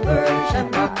 Silver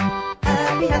Shamrock.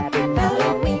 Happy, happy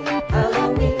Halloween,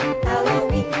 Halloween,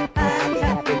 Halloween. Happy,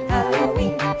 happy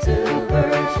Halloween, Silver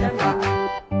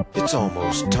Shamrock. It's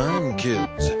almost time,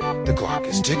 kids. The clock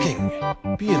is ticking.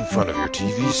 Be in front of your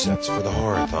TV sets for the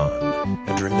Horror-thon.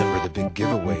 And remember the big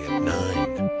giveaway at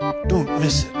 9. Don't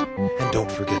miss it. And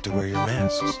don't forget to wear your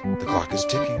masks. The clock is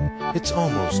ticking. It's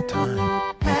almost time.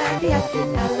 Happy, happy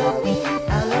Halloween,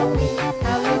 Halloween,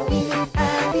 Halloween.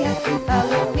 Happy, happy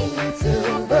Halloween,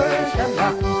 Silver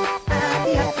Shamrock.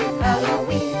 Happy, happy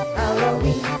Halloween,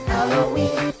 Halloween,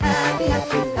 Halloween. Happy,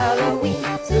 happy Halloween,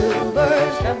 Silver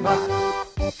Shamrock.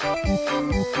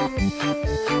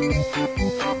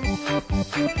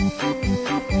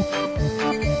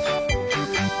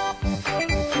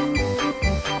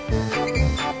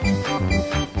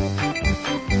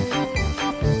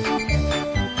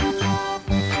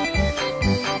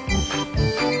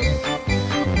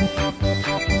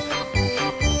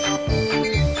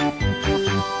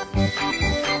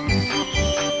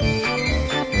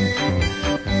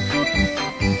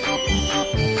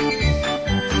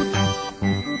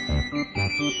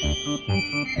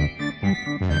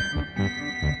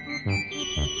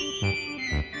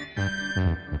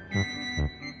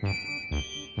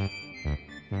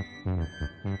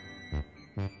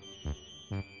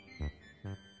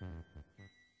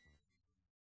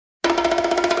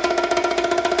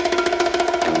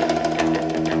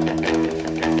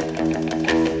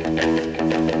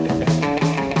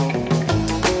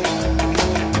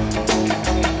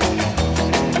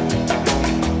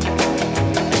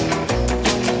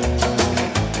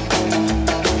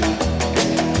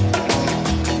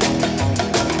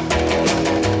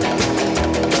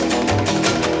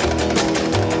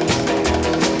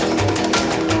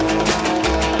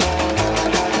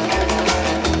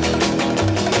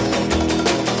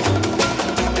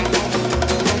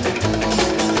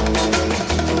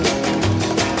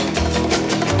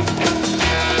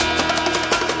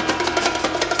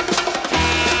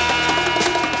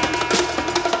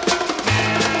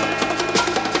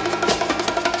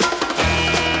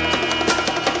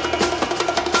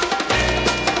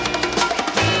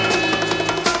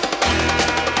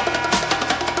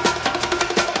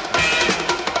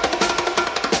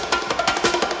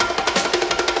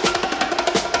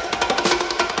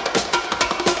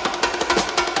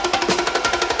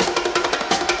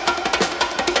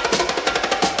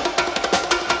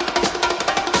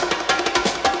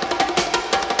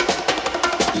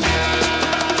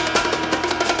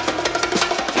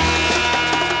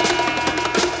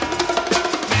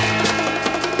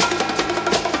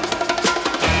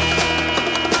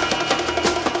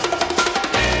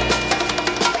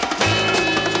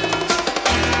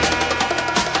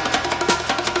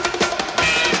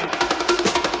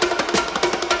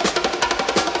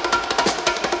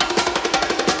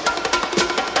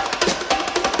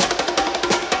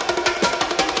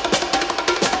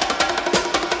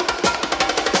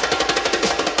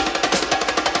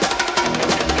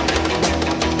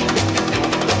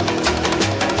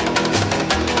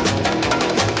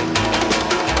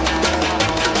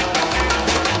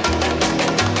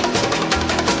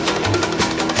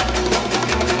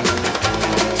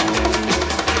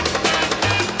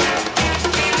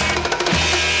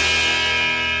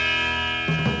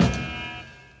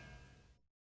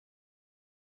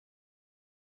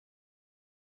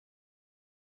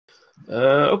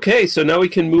 Okay, so now we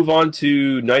can move on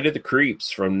to Night of the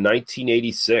Creeps from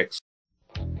 1986.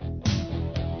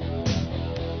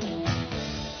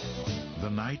 The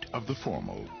night of the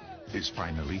formal is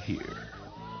finally here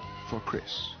for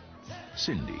Chris,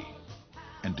 Cindy,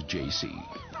 and JC.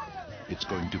 It's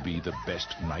going to be the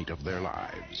best night of their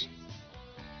lives.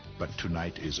 But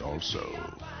tonight is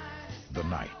also the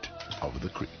night of the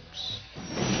creeps.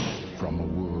 From a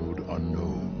world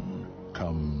unknown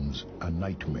comes a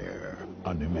nightmare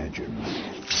unimagined.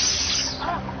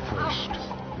 First,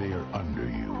 they are under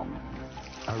you,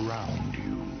 around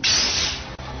you,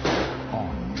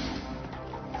 on you,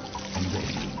 and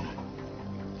then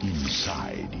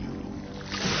inside you.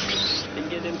 You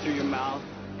get in through your mouth,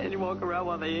 and you walk around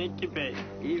while they incubate,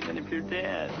 even if you're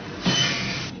dead.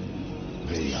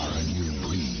 They are a new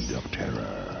breed of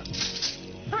terror.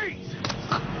 Freeze!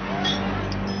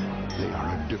 They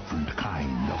are a different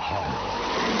kind of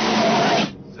horror.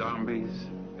 Zombies,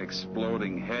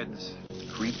 exploding heads,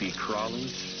 creepy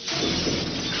crawlies.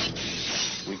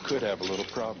 We could have a little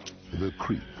problem. The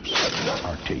creeps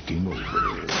are taking over.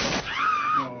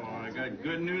 Oh, I got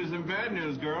good news and bad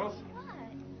news, girls.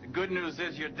 The good news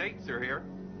is your dates are here.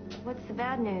 What's the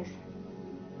bad news?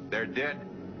 They're dead.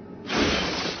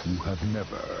 You have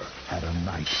never had a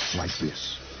night like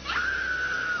this.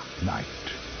 Night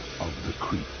of the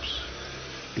Creeps.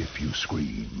 If you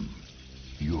scream,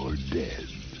 you're dead.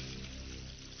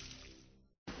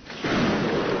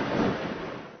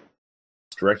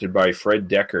 Directed by Fred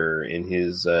Decker in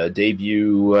his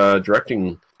debut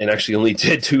directing, and actually only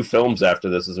did 2 films after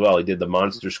this as well. He did The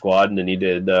Monster Squad, and then he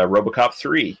did RoboCop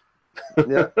 3.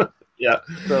 Yeah. Yeah.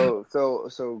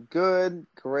 So good,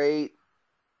 great.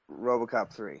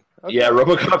 RoboCop 3. Okay. Yeah,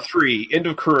 RoboCop 3, end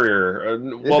of career.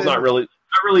 Well, not really.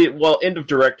 Well, end of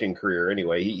directing career.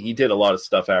 Anyway, he did a lot of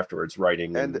stuff afterwards,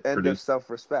 writing and end of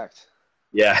self-respect.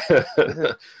 Yeah.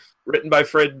 Written by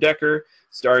Fred Decker,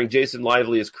 starring Jason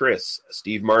Lively as Chris,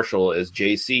 Steve Marshall as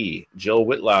JC, Jill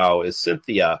Whitlow as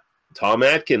Cynthia, Tom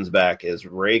Atkins back as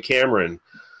Ray Cameron,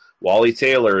 Wally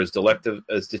Taylor as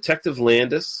Detective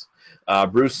Landis,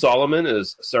 Bruce Solomon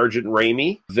as Sergeant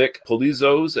Ramey, Vic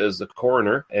Polizos as the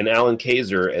coroner, and Alan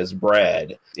Kaiser as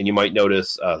Brad. And you might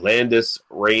notice Landis,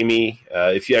 Ramey.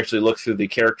 If you actually look through the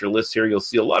character list here, you'll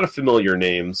see a lot of familiar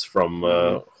names from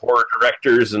horror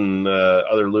directors and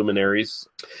other luminaries.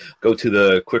 Go to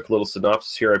the quick little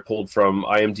synopsis here I pulled from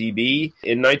IMDb.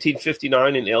 In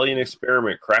 1959, an alien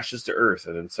experiment crashes to Earth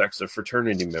and infects a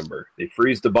fraternity member. They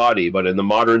freeze the body, but in the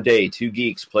modern day, two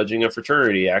geeks pledging a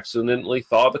fraternity accidentally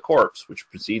thaw the corpse, which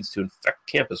proceeds to infect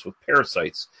campus with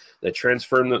parasites that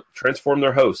transform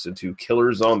their hosts into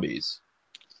killer zombies.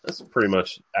 That's pretty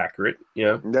much accurate,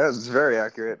 yeah. That's very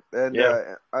accurate. And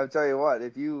I'll tell you what,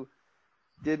 if you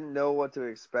didn't know what to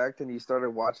expect and you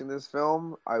started watching this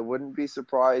film, I wouldn't be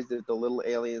surprised if the little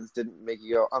aliens didn't make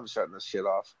you go, I'm shutting this shit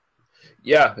off.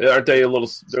 Yeah, aren't they they're a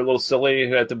little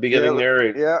silly at the beginning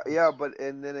there? Yeah, but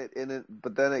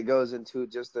then it goes into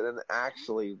just an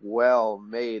actually well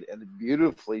made and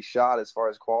beautifully shot as far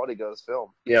as quality goes film.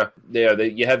 Yeah.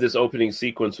 You have this opening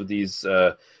sequence with these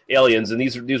aliens, and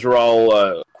these are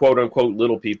all quote unquote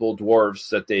little people, dwarves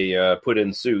that they put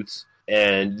in suits.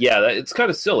 And yeah, it's kind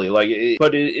of silly,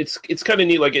 but it's kind of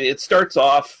neat. Like it starts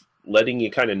off letting you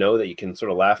kind of know that you can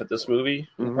sort of laugh at this movie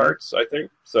in parts, I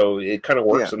think. So it kind of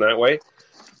works in that way.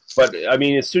 But I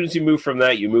mean, as soon as you move from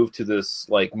that, you move to this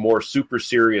like more super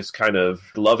serious kind of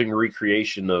loving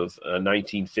recreation of a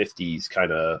 1950s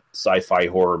kind of sci-fi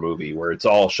horror movie where it's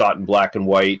all shot in black and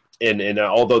white. And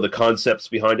although the concepts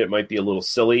behind it might be a little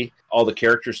silly, all the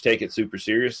characters take it super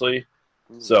seriously.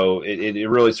 So it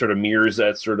really sort of mirrors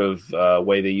that sort of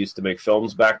way they used to make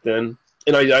films back then.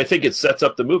 And I think it sets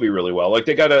up the movie really well. Like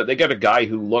they got a guy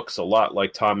who looks a lot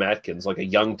like Tom Atkins, like a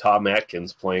young Tom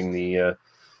Atkins playing the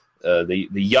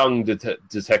young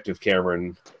Detective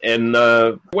Cameron. And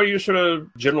what are your sort of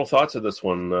general thoughts of this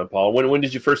one, Paul? When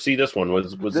did you first see this one?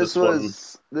 Was this one?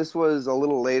 This was a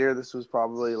little later. This was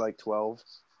probably like 12,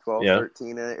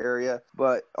 13 area.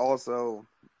 But also,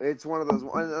 it's one of those.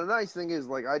 And the nice thing is,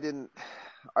 like, I didn't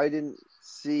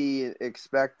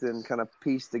expect and kind of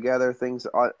piece together things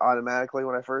automatically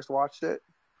when I first watched it,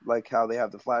 like how they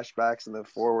have the flashbacks and the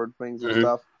forward things and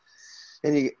stuff.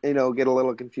 And you get a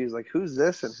little confused, like who's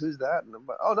this and who's that? And I'm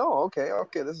like, oh no, okay,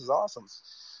 this is awesome.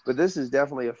 But this is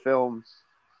definitely a film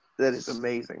that is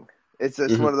amazing. It's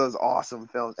one of those awesome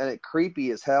films, and it's creepy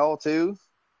as hell too.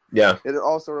 Yeah. It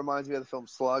also reminds me of the film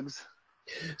Slugs.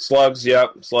 Slugs.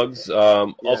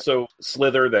 Also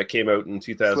Slither, that came out in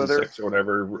 2006 or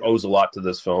whatever, owes a lot to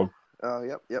this film. Oh,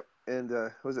 yep. And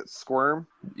was it Squirm?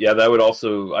 Yeah, that would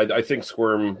also. I think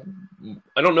Squirm.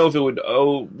 I don't know if it would.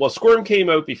 Squirm came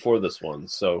out before this one,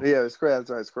 so yeah, that's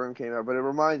right. Squirm came out, but it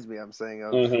reminds me. I'm saying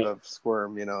of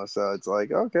Squirm, So it's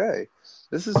like, okay,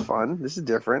 this is fun. This is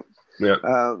different.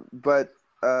 Yeah. But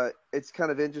it's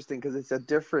kind of interesting because it's a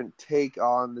different take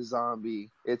on the zombie.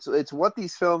 It's what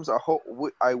these films are.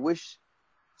 I wish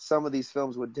some of these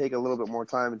films would take a little bit more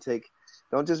time and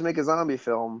don't just make a zombie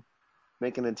film,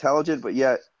 make an intelligent but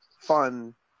yet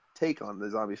fun take on the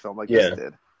zombie film like this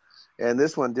did. And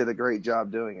this one did a great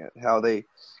job doing it. How they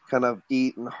kind of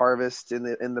eat and harvest in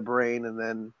the brain and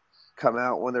then come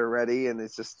out when they're ready, and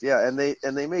it's just and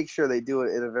they make sure they do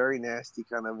it in a very nasty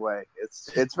kind of way.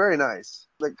 It's very nice.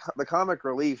 The comic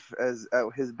relief as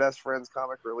his best friend's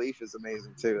comic relief is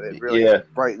amazing too. It really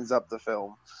brightens up the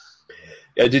film.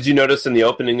 Yeah, did you notice in the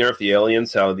opening there of the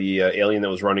aliens how the alien that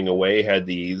was running away had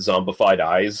the zombified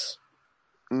eyes?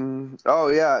 Oh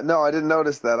yeah, no, I didn't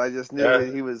notice that. I just knew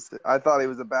that he was. I thought he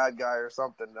was a bad guy or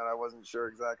something, and I wasn't sure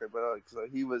exactly. But so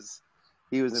he was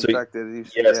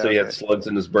infected. So he had slugs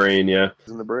in his brain. Yeah,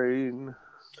 in the brain.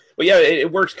 But yeah,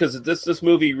 it works because this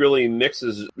movie really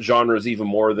mixes genres even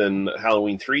more than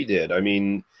Halloween 3 did. I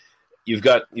mean, you've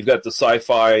got the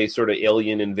sci-fi sort of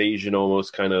alien invasion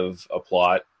almost kind of a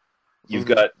plot. You've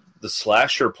got the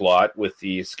slasher plot with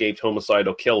the escaped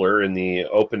homicidal killer in the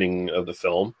opening of the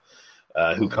film.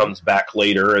 Who comes back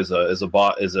later as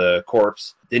a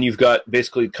corpse. Then you've got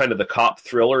basically kind of the cop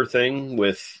thriller thing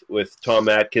with Tom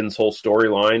Atkins' whole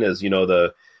storyline as,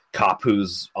 the cop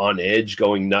who's on edge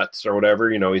going nuts or whatever.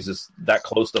 He's just that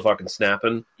close to fucking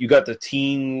snapping. You got the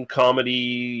teen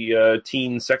comedy,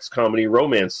 teen sex comedy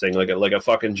romance thing, like a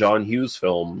fucking John Hughes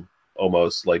film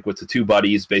almost, like with the two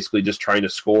buddies basically just trying to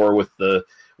score with the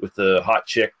hot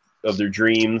chick of their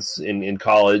dreams in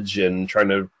college and trying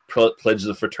to pledge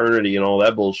the fraternity and all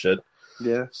that bullshit.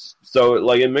 Yeah. So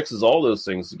it mixes all those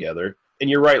things together. And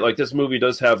you're right, like, this movie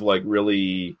does have, like,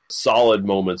 really solid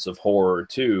moments of horror,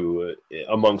 too,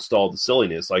 amongst all the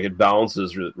silliness. Like, it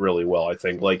balances really well, I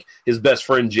think. Like, his best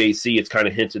friend, JC, it's kind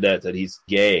of hinted at that he's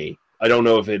gay. I don't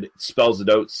know if it spells it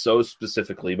out so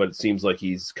specifically, but it seems like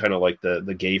he's kind of like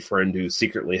the gay friend who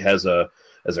secretly has a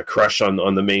crush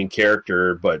on the main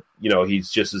character, but, you know, he's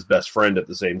just his best friend at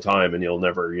the same time, and he'll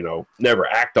never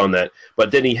act on that. But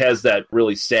then he has that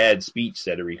really sad speech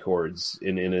that he records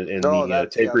in the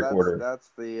tape recorder.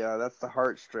 That's the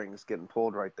heartstrings getting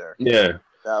pulled right there. Yeah.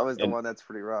 That was the one that's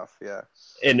pretty rough, yeah.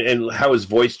 And how his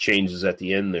voice changes at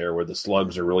the end there, where the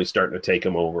slugs are really starting to take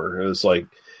him over.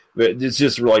 It's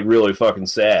just like really fucking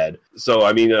sad. So,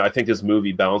 I mean, I think this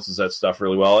movie balances that stuff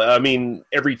really well. I mean,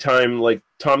 every time, like,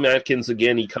 Tom Atkins,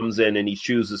 again, he comes in and he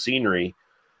chews the scenery,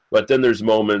 but then there's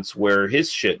moments where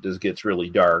his shit just gets really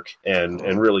dark and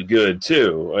really good,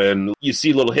 too. And you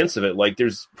see little hints of it. Like,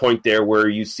 there's a point there where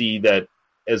you see that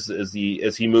as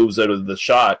he moves out of the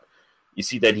shot, you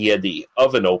see that he had the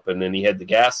oven open and he had the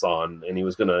gas on, and he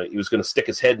was gonna stick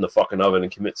his head in the fucking oven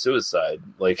and commit suicide.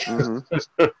 Like,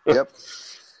 mm-hmm. Yep.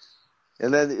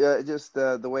 And then just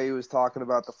the way he was talking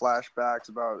about the flashbacks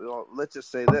about, let's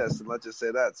just say this and let's just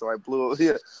say that. So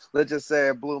let's just say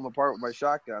I blew him apart with my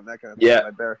shotgun, that kind of thing. Yeah.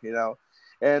 Right there, you know.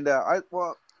 And I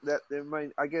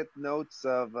get notes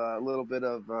of a little bit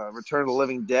of Return of the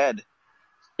Living Dead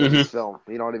in this film.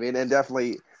 You know what I mean? And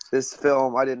definitely this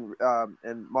film,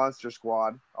 and Monster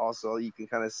Squad also, you can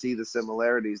kind of see the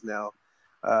similarities now.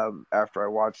 After I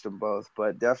watched them both,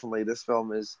 but definitely this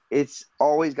film it's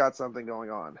always got something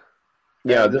going on.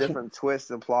 Yeah, different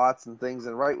twists and plots and things,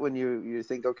 and right when you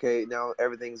think, okay, now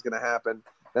everything's gonna happen,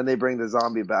 then they bring the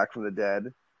zombie back from the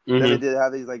dead. Then they did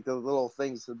have these like those little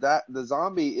things. So that the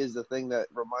zombie is the thing that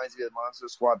reminds me of Monster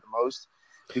Squad the most,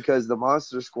 because the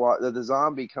Monster Squad, the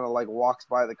zombie kind of like walks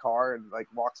by the car and like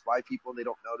walks by people and they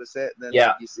don't notice it, and then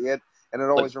like, you see it, and it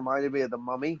always reminded me of the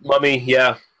Mummy.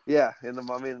 Yeah. Yeah, in the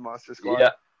Mummy and Monster Squad. Yeah.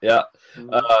 Yeah,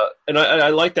 and I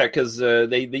like that because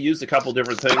they used a couple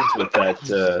different things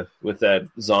with that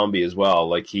zombie as well.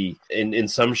 Like in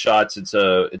some shots it's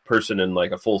a person in like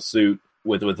a full suit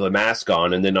with a mask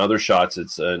on, and then other shots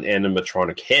it's an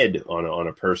animatronic head on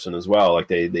a person as well. Like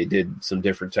they did some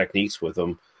different techniques with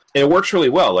them, and it works really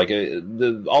well. Like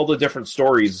all the different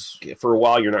stories, for a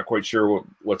while you're not quite sure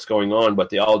what's going on, but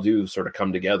they all do sort of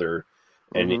come together,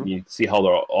 and you see how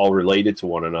they're all related to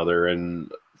one another.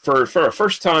 And for a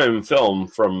first-time film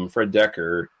from Fred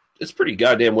Dekker, it's pretty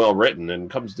goddamn well written and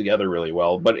comes together really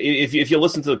well. But if you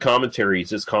listen to the commentary, he's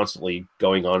just constantly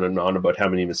going on and on about how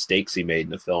many mistakes he made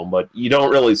in the film, but you don't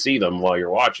really see them while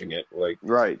you're watching it. Like,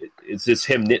 right, it's just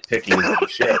him nitpicking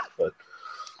shit. But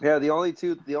yeah, the only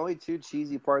two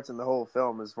cheesy parts in the whole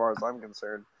film, as far as I'm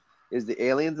concerned, is the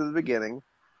aliens at the beginning.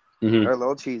 Are a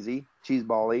little cheesy,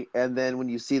 cheesebally, and then when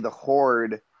you see the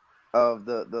horde of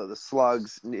the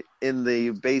slugs in the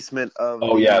basement of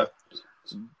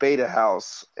Beta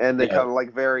House, and they kind of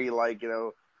like very like, you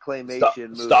know,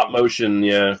 claymation stop motion,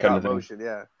 kind of motion,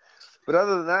 yeah. But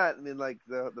other than that, I mean, like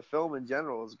the film in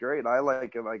general is great. I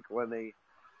like it, like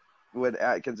when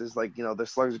Atkins is like, you know, the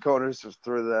slugs are going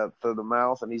through the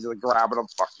mouth, and he's like grabbing them,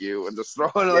 fuck you, and just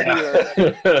throwing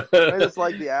it. I just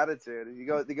like the attitude. And you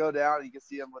go down, and you can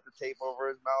see him with the tape over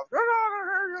his mouth.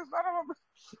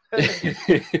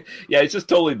 Yeah, it's just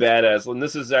totally badass. And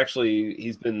this is actually,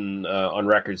 he's been on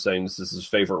record saying this is his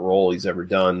favorite role he's ever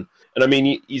done. And I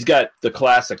mean, he's got the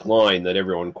classic line that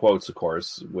everyone quotes, of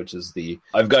course, which is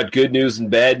 "I've got good news and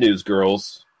bad news,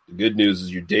 girls. The good news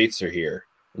is your dates are here."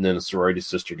 And then a sorority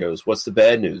sister goes, "What's the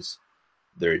bad news?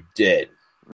 They're dead."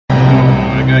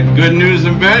 I got good news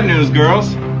and bad news,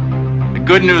 girls. The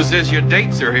good news is your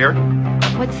dates are here.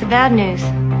 What's the bad news?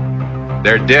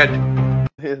 They're dead.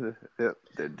 Yep,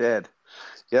 they're dead.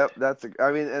 Yep,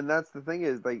 I mean, and that's the thing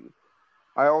is, like,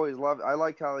 I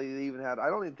like how they even had, I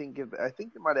think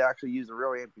they might have actually used a real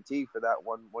amputee for that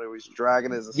one when he was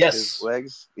dragging his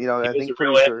legs. You know, I think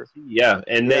pretty sure. Yeah,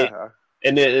 and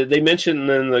they mentioned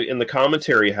in the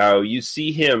commentary how you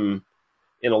see him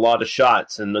in a lot of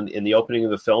shots in the opening of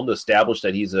the film to establish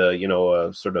that he's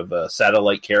a sort of a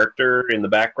satellite character in the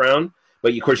background,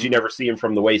 but of course you never see him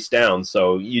from the waist down,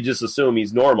 so you just assume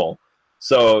he's normal.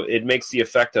 So it makes the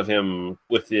effect of him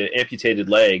with the amputated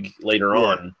leg later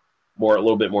on a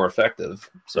little bit more effective.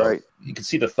 So you can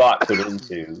see the thought put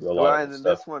into a lot of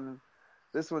stuff.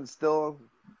 This one still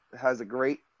has a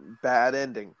great bad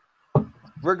ending.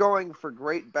 We're going for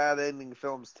great bad ending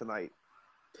films tonight.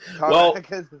 Well,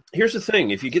 here's the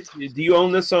thing: do you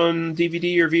own this on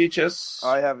DVD or VHS?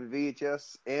 I have a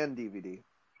VHS and DVD.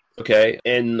 Okay,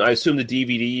 and I assume the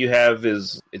DVD you have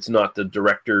it's not the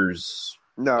director's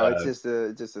No, it's just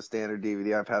a standard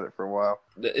DVD. I've had it for a while.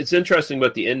 It's interesting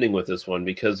about the ending with this one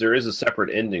because there is a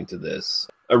separate ending to this.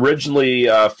 Originally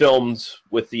filmed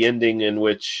with the ending in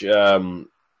which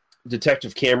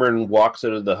Detective Cameron walks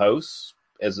out of the house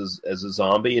as a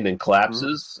zombie and then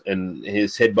collapses and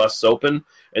his head busts open,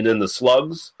 and then the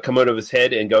slugs come out of his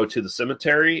head and go to the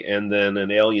cemetery, and then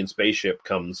an alien spaceship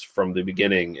comes from the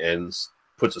beginning and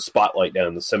puts a spotlight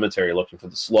down the cemetery looking for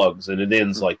the slugs, and it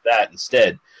ends like that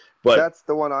instead. But that's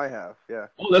the one I have. Yeah.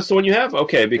 Oh, that's the one you have?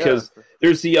 Okay, because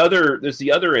there's the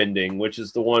other ending, which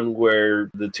is the one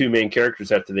where the two main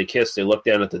characters, after they kiss, they look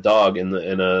down at the dog, and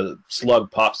a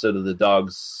slug pops out of the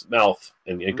dog's mouth,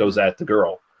 and it goes at the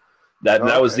girl.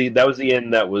 That was the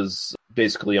end that was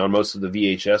basically on most of the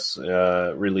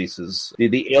VHS releases.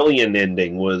 The alien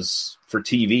ending was for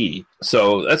TV,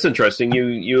 so that's interesting.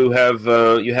 You have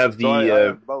the I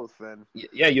have both then.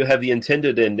 Yeah, you have the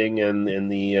intended ending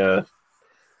and the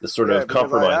sort of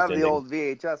compromised I have ending. the old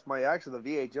VHS. The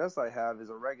VHS I have is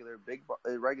a regular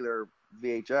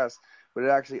VHS, but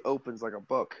it actually opens like a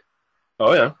book.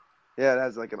 Oh yeah. Yeah, it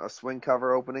has like a swing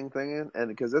cover opening thing, and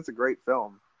because it's a great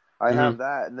film. I have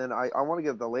that, and then I want to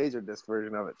get the Laserdisc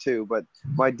version of it too. But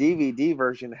my DVD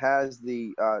version has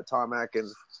the Tom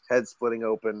Atkins head splitting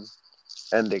open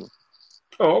ending.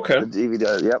 Oh, okay. The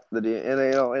DVD, yep. And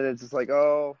it's just like,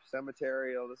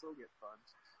 cemetery. Oh, this will get fun.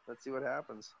 Let's see what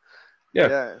happens.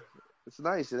 Yeah. It's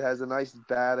nice. It has a nice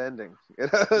bad ending.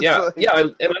 And I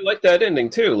like that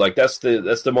ending too. Like that's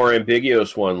the more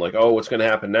ambiguous one. Like, oh, what's going to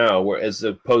happen now? As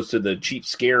opposed to the cheap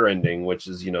scare ending, which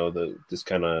is this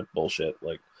kind of bullshit.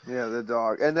 Like. Yeah, the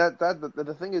dog, and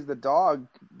the thing is, the dog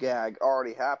gag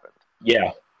already happened.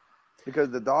 Yeah, because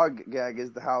the dog gag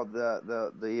is how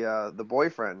the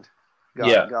boyfriend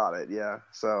got it. Yeah,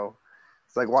 so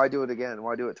it's like, why do it again?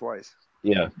 Why do it twice?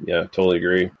 Yeah, totally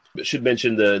agree. But should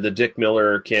mention the Dick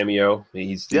Miller cameo.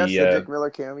 He's the Dick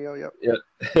Miller cameo. Yep.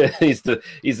 Yeah, he's the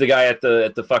guy at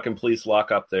the fucking police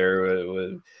lockup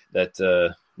there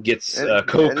that gets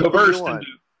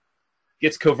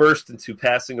coerced into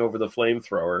passing over the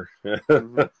flamethrower.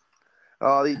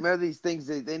 Oh, remember these things?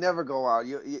 They never go out.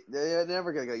 They're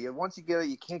never gonna go. Once you get it,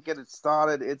 you can't get it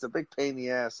started. It's a big pain in the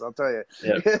ass. I'll tell you.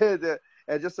 Yeah.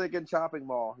 And just like in Chopping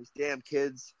Mall, these damn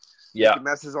kids. Yeah.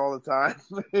 Messes all the time.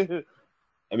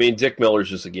 I mean, Dick Miller's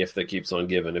just a gift that keeps on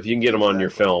giving. If you can get him on your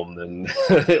film, then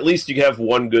at least you have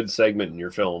one good segment in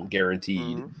your film,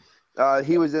 guaranteed. Mm-hmm.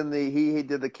 He was in he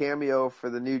did the cameo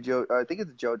for the new Joe. I think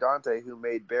it's Joe Dante who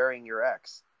made "Burying Your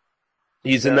Ex."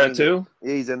 He's in that too.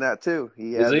 He's in that too.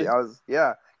 Is he?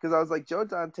 Because I was like, Joe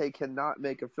Dante cannot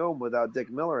make a film without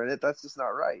Dick Miller in it. That's just not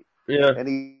right. Yeah. And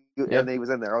he was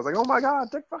in there. I was like, oh my god,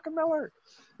 Dick fucking Miller.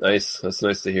 Nice. That's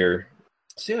nice to hear.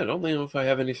 So yeah, I don't know if I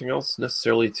have anything else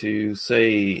necessarily to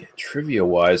say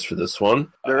trivia-wise for this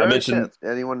one. I mentioned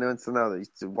anyone wants to know that you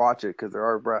should watch it because there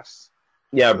are breasts.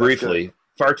 Yeah, so briefly.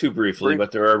 Far too briefly,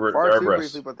 but there are breasts.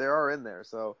 Briefly, but they are in there,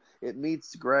 so it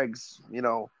meets Greg's,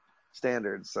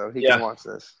 standards, so he can watch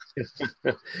this.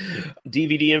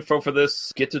 DVD info for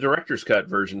this: get the director's cut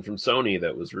version from Sony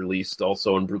that was released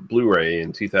also on Blu-ray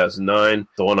in 2009.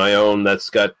 The one I own, that's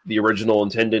got the original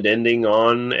intended ending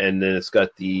on, and then it's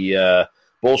got the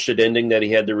bullshit ending that he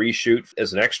had to reshoot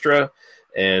as an extra,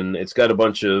 and it's got a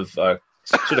bunch of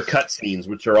sort of cut scenes,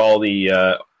 which are all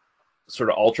the sort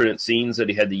of alternate scenes that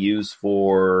he had to use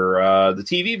for the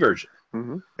TV version.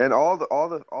 Mm-hmm. And all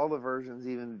the versions,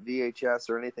 even VHS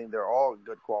or anything, they're all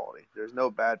good quality. There's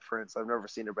no bad prints. I've never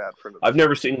seen a bad print. I've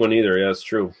never seen one either. Yeah, that's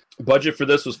true. Budget for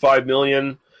this was $5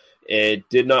 million. It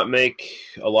did not make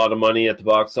a lot of money at the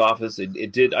box office.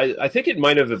 It did. I think it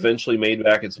might have eventually made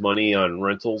back its money on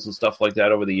rentals and stuff like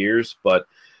that over the years, but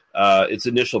its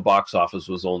initial box office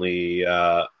was only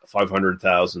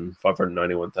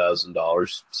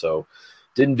 $591,000. So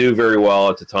didn't do very well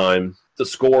at the time. The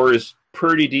score is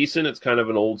pretty decent. It's kind of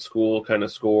an old school kind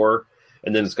of score,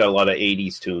 and then it's got a lot of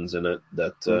 80s tunes in it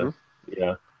that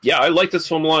I like this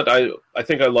film a lot. I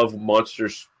think I love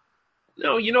Monsters.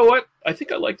 No, you know what? I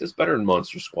think I like this better than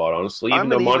Monster Squad, honestly.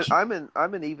 I'm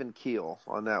an even keel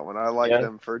on that one. I like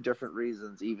them for different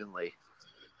reasons evenly.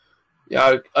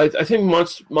 Yeah, I think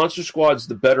Monster Squad's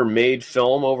the better made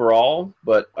film overall,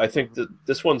 but I think that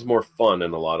this one's more fun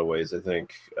in a lot of ways, I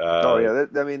think.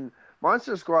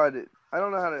 Monster Squad, I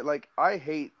don't know how to, I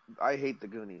hate the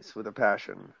Goonies with a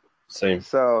passion. Same.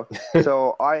 So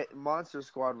Monster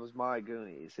Squad was my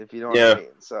Goonies, if you know what I mean.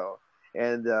 So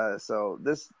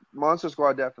this Monster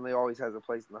Squad definitely always has a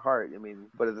place in the heart. I mean,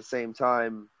 but at the same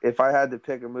time, if I had to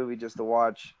pick a movie just to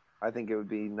watch, I think it would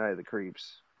be Night of the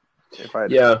Creeps.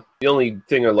 Yeah, the only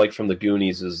thing I like from the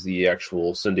Goonies is the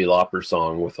actual Cyndi Lauper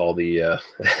song with all the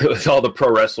with all the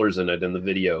pro wrestlers in it in the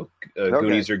video.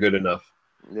 Goonies are good enough.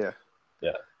 Yeah.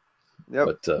 Yeah. Yep.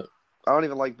 But I don't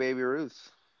even like Baby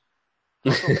Ruth.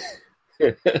 But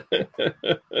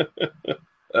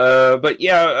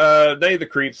yeah, Night of the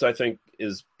Creeps I think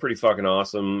is pretty fucking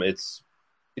awesome. If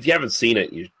you haven't seen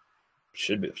it, you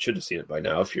should have seen it by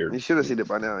now. You should have seen it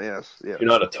by now. Yes. Yeah. If you're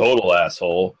not a total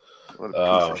asshole. What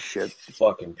a piece of shit.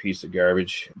 Fucking piece of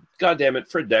garbage. God damn it,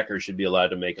 Fred Decker should be allowed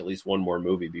to make at least one more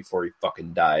movie before he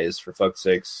fucking dies, for fuck's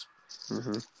sakes.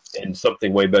 Mm-hmm. And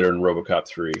something way better than RoboCop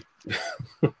 3.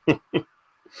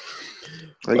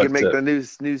 They can make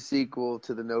the new sequel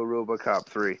to the No RoboCop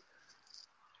 3.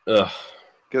 Ugh.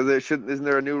 Because isn't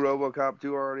there a new RoboCop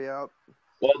 2 already out?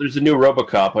 Well, there's a new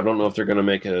RoboCop. I don't know if they're going to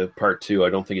make a part 2. I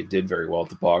don't think it did very well at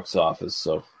the box office,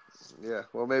 so... Yeah,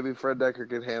 well, maybe Fred Decker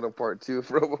could handle part 2 of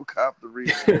RoboCop the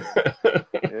remake.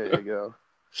 There you go.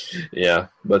 Yeah,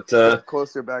 but...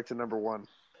 closer back to number 1.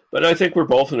 But I think we're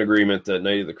both in agreement that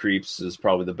Night of the Creeps is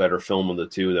probably the better film of the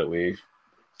two that we...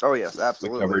 Oh, yes,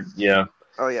 absolutely. Covered. Yeah.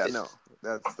 Oh, yeah, no.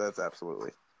 That's absolutely...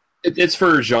 It's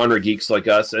for genre geeks like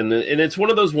us, and it's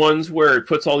one of those ones where it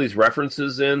puts all these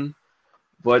references in,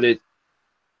 but it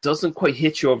doesn't quite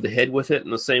hit you over the head with it in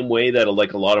the same way that a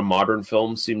lot of modern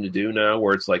films seem to do now,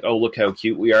 where it's like, oh, look how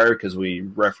cute we are because we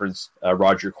referenced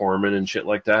Roger Corman and shit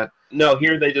like that. No,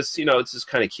 here they just, it's just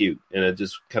kind of cute, and it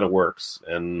just kind of works,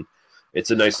 and it's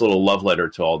a nice little love letter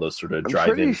to all those sort of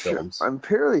drive-in films. I'm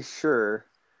fairly sure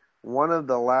one of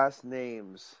the last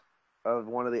names of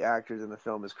one of the actors in the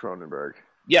film is Cronenberg.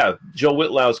 Yeah, Jill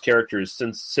Whitlow's character is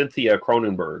Cynthia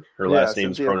Cronenberg. Her last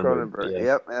name is Cronenberg. Yeah.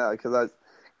 Yep, yeah, because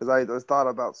I thought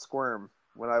about Squirm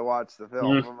when I watched the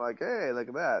film. Mm-hmm. I'm like, hey, look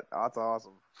at that. Oh, that's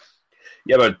awesome.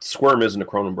 Yeah, but Squirm isn't a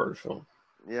Cronenberg film.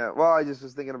 Yeah, well, I just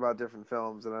was thinking about different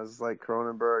films, and I was like,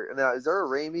 Cronenberg. Now, is there a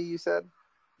Raimi, you said?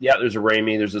 Yeah, there's a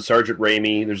Raimi. There's a Sergeant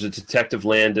Raimi. There's a Detective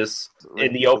Landis.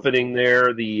 In the opening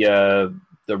there,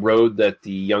 the road that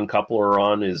the young couple are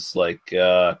on is like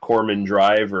Corman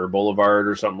Drive or Boulevard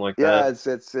or something like that.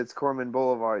 Yeah, it's Corman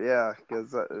Boulevard. Yeah,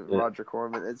 because Roger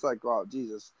Corman. It's like, wow,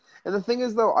 Jesus. And the thing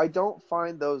is, though, I don't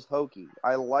find those hokey.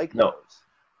 I like those.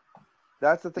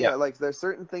 That's the thing. Yeah. There's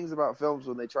certain things about films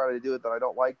when they try to do it that I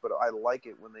don't like, but I like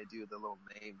it when they do the little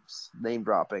name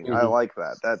dropping. Mm-hmm. I like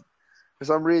that. That for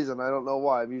some reason, I don't know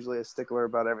why. I'm usually a stickler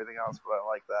about everything else, but I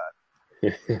like that.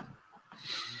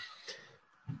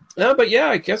 But yeah,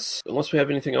 I guess unless we have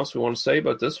anything else we want to say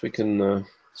about this, we can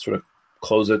sort of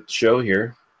close the show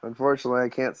here. Unfortunately, I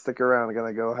can't stick around. I'm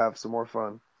going to go have some more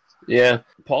fun. Yeah.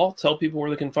 Paul, tell people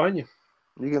where they can find you.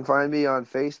 You can find me on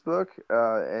Facebook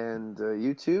and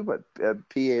YouTube at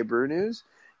PA Brew News.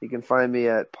 You can find me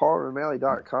at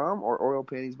paulramalley.com or Oil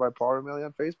Paintings by Paul Ramalley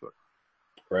on Facebook.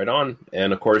 Right on.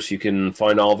 And, of course, you can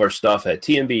find all of our stuff at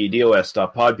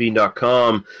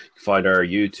tmbdos.podbean.com. You can find our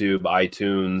YouTube,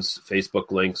 iTunes,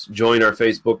 Facebook links. Join our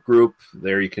Facebook group.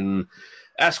 There you can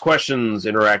ask questions,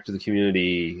 interact with the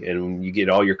community, and you get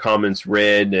all your comments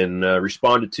read and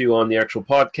responded to on the actual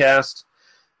podcast.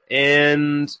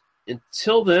 And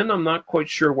until then, I'm not quite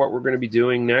sure what we're going to be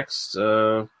doing next.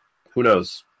 Who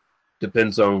knows?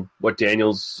 Depends on what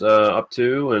Daniel's up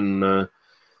to, and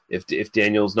if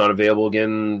Daniel's not available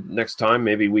again next time,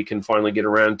 maybe we can finally get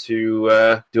around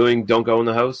to doing Don't Go in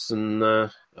the House. And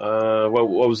what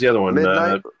was the other one?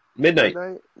 Midnight.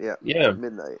 Yeah.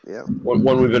 Midnight. Yeah.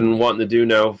 One we've been wanting to do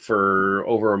now for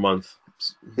over a month.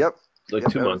 Yep.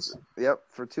 2 months. Yep,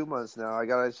 for 2 months now. I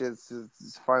got a chance to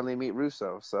finally meet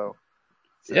Russo. So.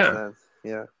 Yeah.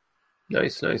 Yeah.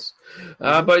 Nice.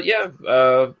 But yeah,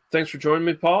 thanks for joining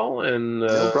me, Paul. And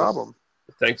no problem.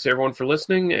 Thanks everyone for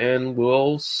listening, and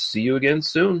we'll see you again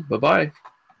soon. Bye-bye.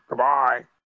 Goodbye.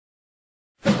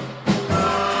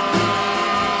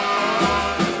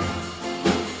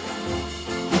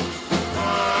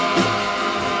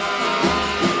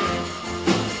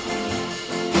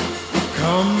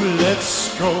 Come,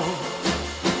 let's go,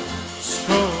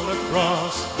 stroll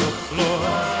across the floor.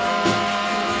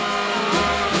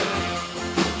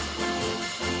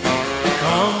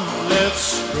 Come,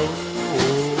 let's go,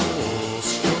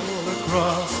 stroll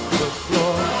across the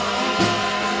floor.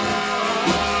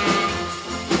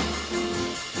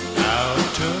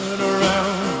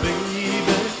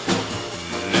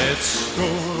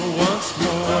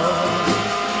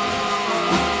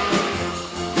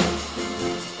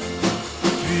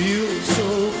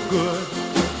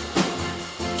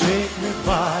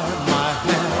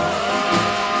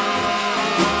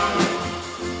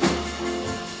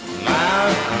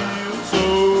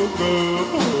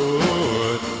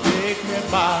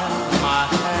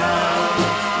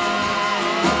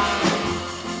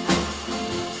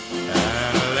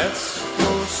 let's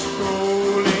go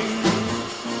strolling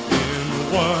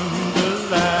in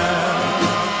Wonderland.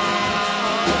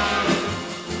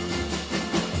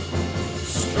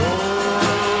 Strolling,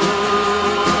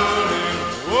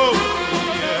 whoa,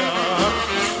 yeah,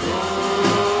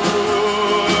 strolling,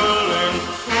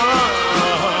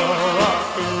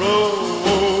 rock and rollin',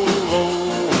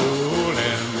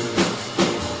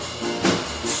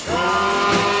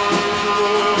 strolling,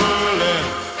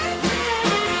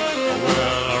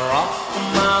 will rock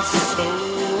my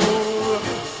soul,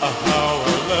 how I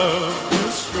love to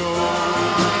stroll.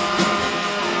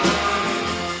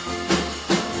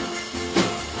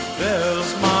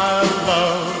 There's my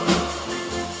love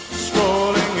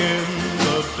strolling in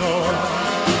the door.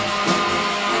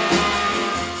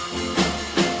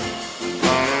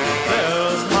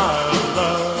 There's my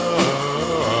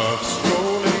love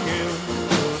strolling in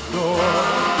the door.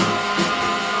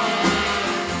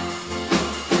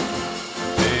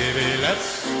 Baby,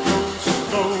 let's go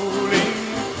strolling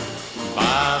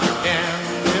by the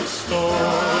candy store.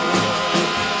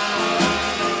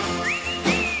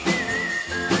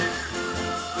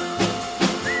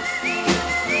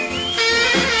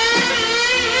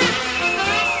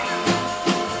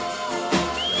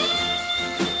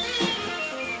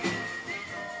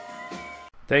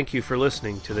 Thank you for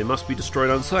listening to They Must Be Destroyed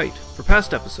on Sight. For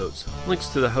past episodes, links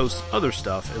to the host's other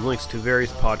stuff, and links to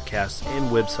various podcasts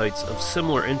and websites of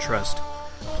similar interest,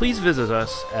 please visit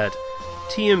us at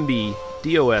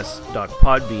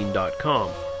tmbdos.podbean.com.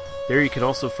 There you can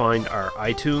also find our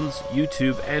iTunes,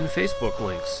 YouTube, and Facebook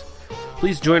links.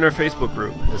 Please join our Facebook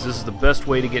group, as this is the best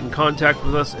way to get in contact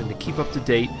with us and to keep up to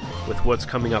date with what's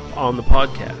coming up on the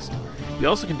podcast. We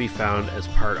also can be found as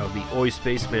part of the Oi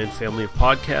Spaceman family of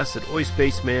podcasts at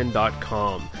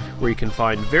oispaceman.com, where you can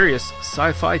find various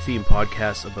sci-fi themed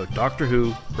podcasts about Doctor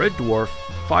Who, Red Dwarf,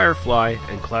 Firefly,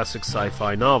 and classic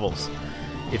sci-fi novels.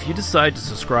 If you decide to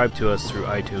subscribe to us through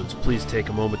iTunes, please take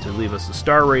a moment to leave us a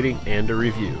star rating and a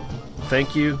review.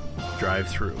 Thank you. Drive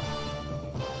through.